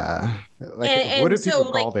 Yeah. Like, And what do so,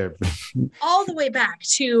 people call their? all the way back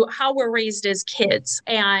to how we're raised as kids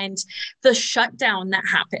and the shutdown that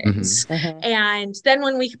happens. Mhm. And then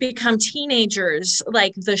when we become teenagers,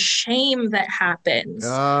 like the shame that happens,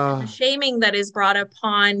 the shaming that is brought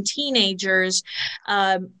upon teenagers,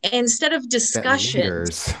 instead of that discussions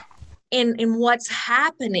lingers. in what's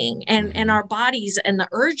happening and Mhm. our bodies and the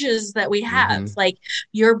urges that we have. Mhm. Like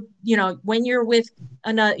when you're with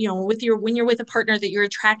when you're with a partner that you're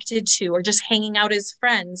attracted to, or just hanging out as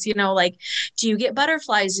friends, like, do you get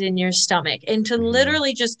butterflies in your stomach? And to Mhm.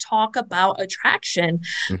 literally just talk about attraction.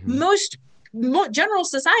 Mhm. Most general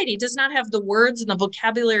society does not have the words and the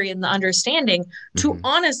vocabulary and the understanding to Mhm.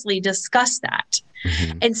 honestly discuss that.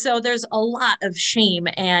 Mhm. And so there's a lot of shame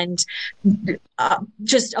and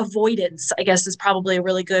just avoidance, I guess, is probably a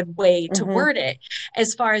really good way to Mhm. word it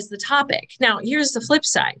as far as the topic. Now, here's the flip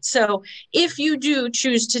side. So if you do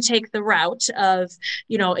choose to take the route of,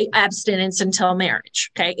 abstinence until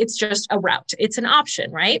marriage, okay, it's just a route. It's an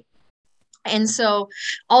option, right? And so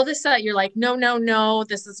all of a sudden you're like, no,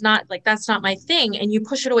 this is not, like, that's not my thing. And you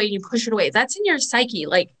push it away and you push it away. That's in your psyche.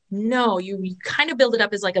 Like, no, you kind of build it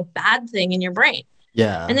up as like a bad thing in your brain.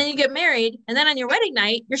 Yeah. And then you get married. And then on your wedding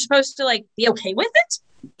night, you're supposed to like be okay with it.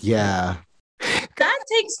 Yeah.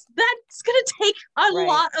 That's going to take a Right.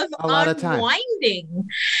 lot of time. unwinding.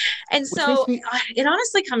 And Which so makes it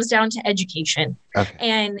honestly comes down to education Okay.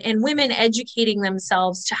 and women educating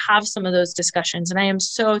themselves to have some of those discussions. And I am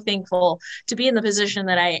so thankful to be in the position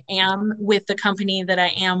that I am with the company that I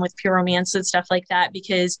am with Pure Romance and stuff like that,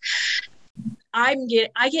 because I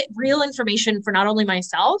get real information for not only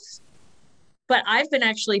myself, but I've been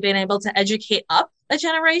able to educate up a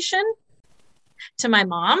generation to my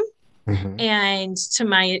mom Mhm. and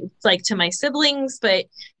to my siblings, but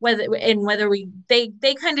whether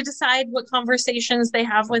they kind of decide what conversations they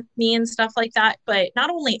have with me and stuff like that. But not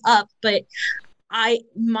only up, but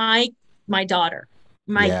my daughter,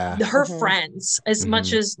 Yeah. her Mhm. friends, as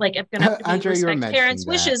much Mhm. as like I'm gonna have to Andrea, you were respect parents'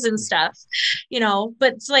 mentioning wishes and stuff,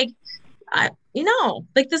 but it's like,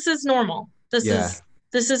 like, this is normal.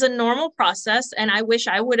 This is a normal process. And I wish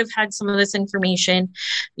I would have had some of this information,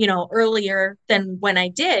 earlier than when I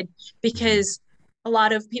did, because a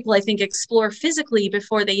lot of people, I think, explore physically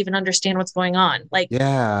before they even understand what's going on. Like,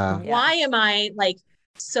 Yeah. why am I like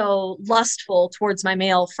so lustful towards my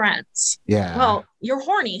male friends? Yeah. Well, you're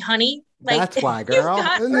horny, honey. Like, That's why, you've girl.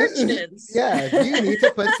 got urges. Yeah, you need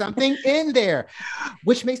to put something in there.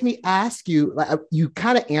 Which makes me ask you, like, you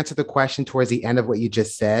kind of answered the question towards the end of what you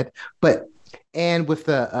just said, and with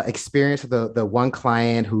the experience of the one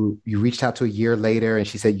client who you reached out to a year later and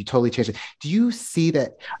she said you totally changed it. Do you see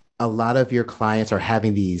that a lot of your clients are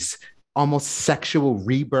having these almost sexual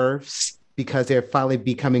rebirths because they're finally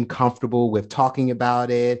becoming comfortable with talking about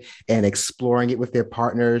it and exploring it with their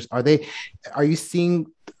partners? Are you seeing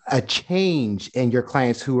a change in your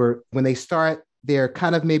clients who are, when they start, they're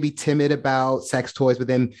kind of maybe timid about sex toys, but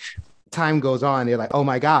then time goes on, they're like, oh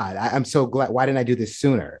my God, I'm so glad. Why didn't I do this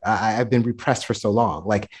sooner? I've been repressed for so long.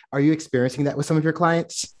 Like, are you experiencing that with some of your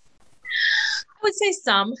clients? I would say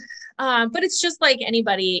some. But it's just like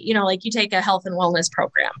anybody, like you take a health and wellness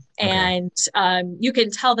program and you can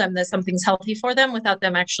tell them that something's healthy for them without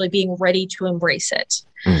them actually being ready to embrace it.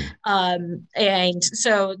 And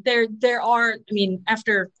so there are,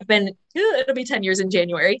 after I've been, it'll be 10 years in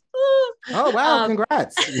January. Oh, wow.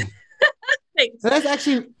 Congrats. Thanks. So that's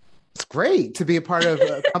actually, it's great to be a part of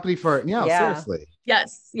a company for, seriously.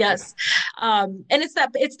 Yes. And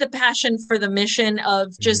it's the passion for the mission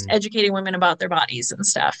of just educating women about their bodies and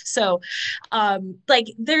stuff. So,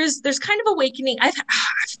 there's kind of awakening. I've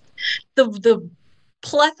the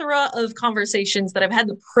plethora of conversations that I've had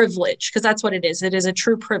the privilege, because that's what it is. It is a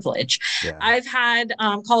true privilege. Yeah. I've had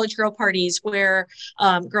college girl parties where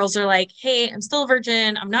girls are like, hey, I'm still a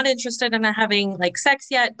virgin. I'm not interested in having sex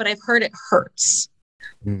yet, but I've heard it hurts.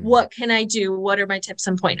 What can I do? What are my tips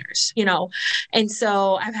and pointers? And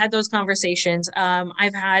so I've had those conversations.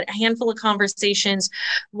 I've had a handful of conversations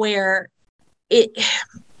where it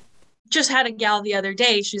just had a gal the other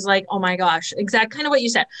day. She's like, oh my gosh, exact kind of what you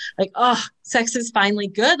said. Oh, sex is finally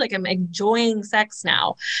good. I'm enjoying sex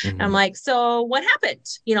now. I'm like, so what happened?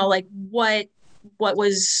 What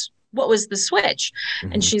was the switch?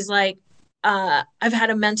 And she's like, I've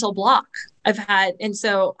had a mental block. And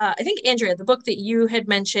so I think Andrea, the book that you had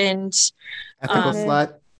mentioned, Ethical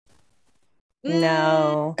Slut.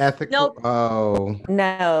 No. Ethical. Nope. Oh.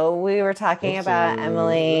 No, we were talking about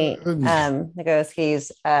Emily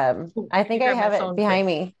Nagoski's. I think I have it behind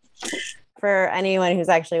me for anyone who's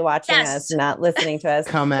actually watching us, not listening to us.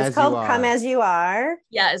 It's called Come As You Are.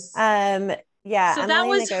 Yes. Yeah. So Emily that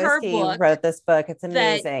was Nagoski her book. Wrote this book. It's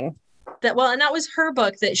amazing. And that was her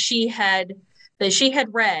book that she had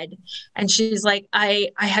read, and she's like,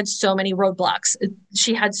 I had so many roadblocks.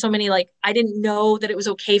 She had so many, I didn't know that it was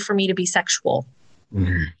okay for me to be sexual.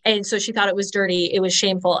 And so she thought it was dirty, it was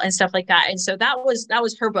shameful and stuff like that. And so that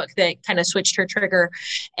was her book that kind of switched her trigger.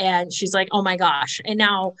 And she's like, oh my gosh. And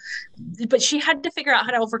now, but she had to figure out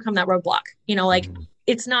how to overcome that roadblock.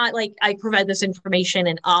 It's not like I provide this information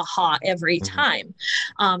and aha every time.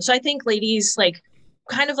 So I think ladies,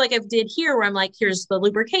 kind of like I did here, where I'm like, here's the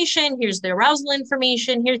lubrication, here's the arousal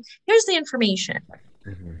information, here's the information.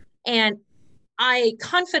 And I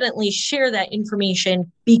confidently share that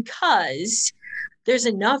information because there's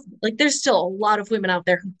still a lot of women out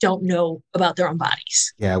there who don't know about their own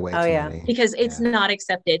bodies. Yeah, way too many. Because it's not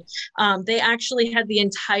accepted. They actually had the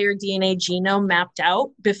entire DNA genome mapped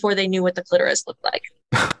out before they knew what the clitoris looked like.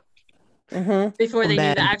 Before they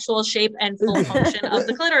knew the actual shape and full function of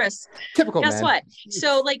the clitoris. Typical. Guess what?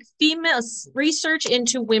 So female research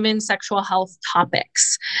into women's sexual health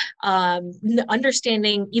topics,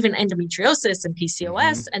 understanding even endometriosis and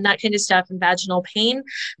PCOS and that kind of stuff, and vaginal pain,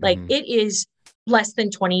 it is less than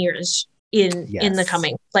 20 years in the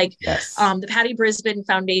coming. The Patty Brisbane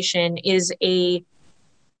Foundation is a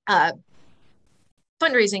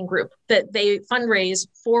fundraising group that they fundraise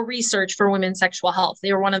for research for women's sexual health.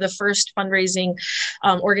 They were one of the first fundraising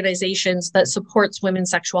organizations that supports women's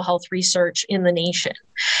sexual health research in the nation.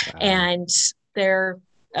 Wow. And they're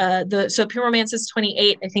so Pure Romance is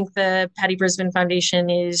 28. I think the Patty Brisbane Foundation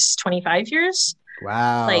is 25 years.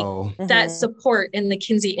 Wow. That support in the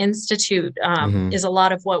Kinsey Institute is a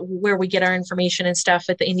lot of where we get our information and stuff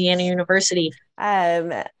at the Indiana University.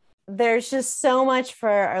 There's just so much for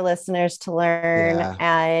our listeners to learn. Yeah.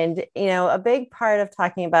 And, a big part of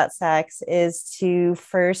talking about sex is to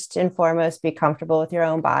first and foremost be comfortable with your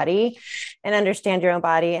own body and understand your own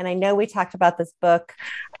body. And I know we talked about this book.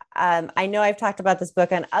 I know I've talked about this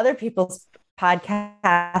book on other people's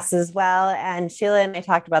podcasts as well. And Sheila and I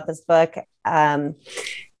talked about this book. And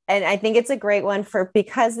I think it's a great one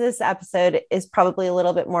because this episode is probably a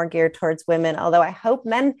little bit more geared towards women, although I hope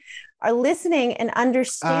men are listening and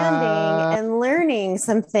understanding and learning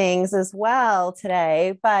some things as well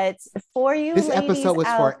today. But for you, this episode was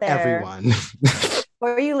for everyone.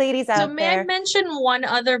 For you ladies out there. So may I mention one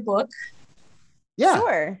other book? Yeah.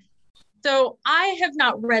 Sure. So I have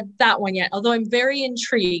not read that one yet, although I'm very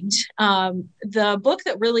intrigued. The book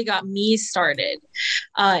that really got me started,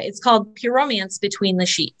 it's called Pure Romance Between the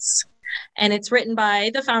Sheets. And it's written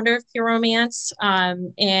by the founder of Pure Romance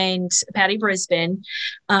and Patty Brisbane.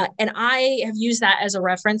 And I have used that as a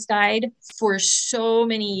reference guide for so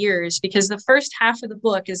many years, because the first half of the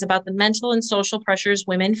book is about the mental and social pressures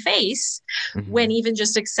women face when even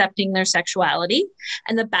just accepting their sexuality.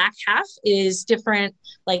 And the back half is different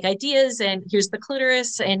ideas, and here's the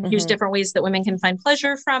clitoris, and here's different ways that women can find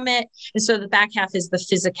pleasure from it. And so the back half is the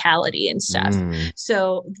physicality and stuff.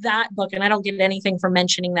 So that book, and I don't get anything for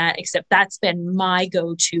mentioning that except that's been my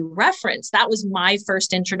go-to reference. That was my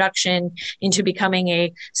first introduction into becoming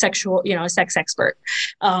a sexual, a sex expert.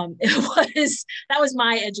 That was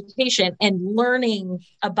my education, and learning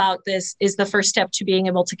about this is the first step to being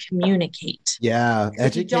able to communicate. Yeah.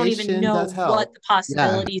 If you don't even know what the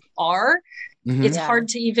possibilities are, it's hard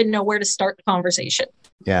to even know where to start the conversation.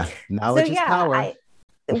 Yeah. Knowledge is power.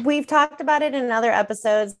 We've talked about it in other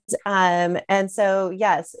episodes. And so,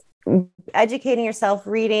 yes, educating yourself,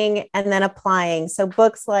 reading, and then applying. So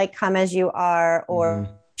books like Come As You Are, or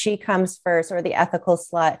She Comes First, or The Ethical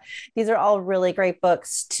Slut. These are all really great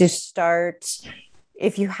books to start.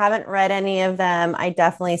 If you haven't read any of them, I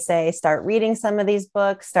definitely say start reading some of these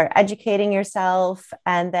books, start educating yourself.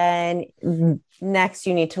 And then next,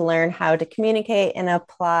 you need to learn how to communicate and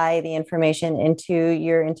apply the information into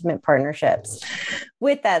your intimate partnerships.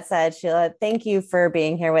 With that said, Sheila, thank you for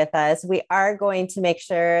being here with us. We are going to make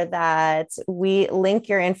sure that we link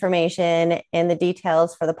your information in the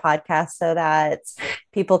details for the podcast so that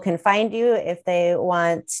people can find you if they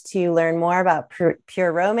want to learn more about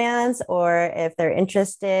pure romance, or if they're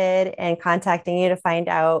interested in contacting you to find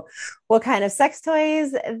out what kind of sex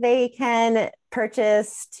toys they can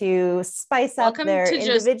purchase to spice up their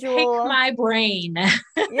individual. Just pick my brain.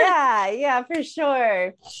 yeah, for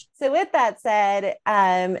sure. So with that said,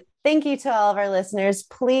 thank you to all of our listeners.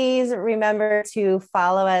 Please remember to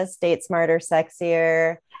follow us, Date Smarter,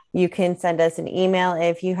 Sexier. You can send us an email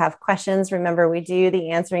if you have questions. Remember, we do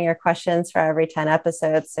the answering your questions for every 10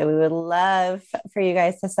 episodes. So we would love for you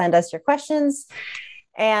guys to send us your questions.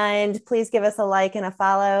 And please give us a like and a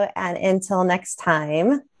follow. And until next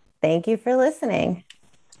time, thank you for listening.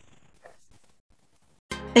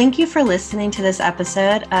 Thank you for listening to this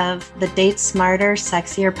episode of the Date Smarter,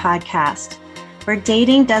 Sexier podcast, where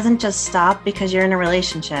dating doesn't just stop because you're in a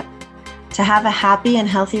relationship. To have a happy and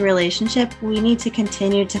healthy relationship, we need to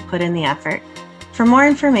continue to put in the effort. For more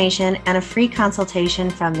information and a free consultation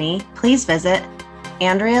from me, please visit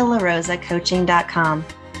AndreaLaRosaCoaching.com.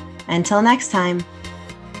 Until next time.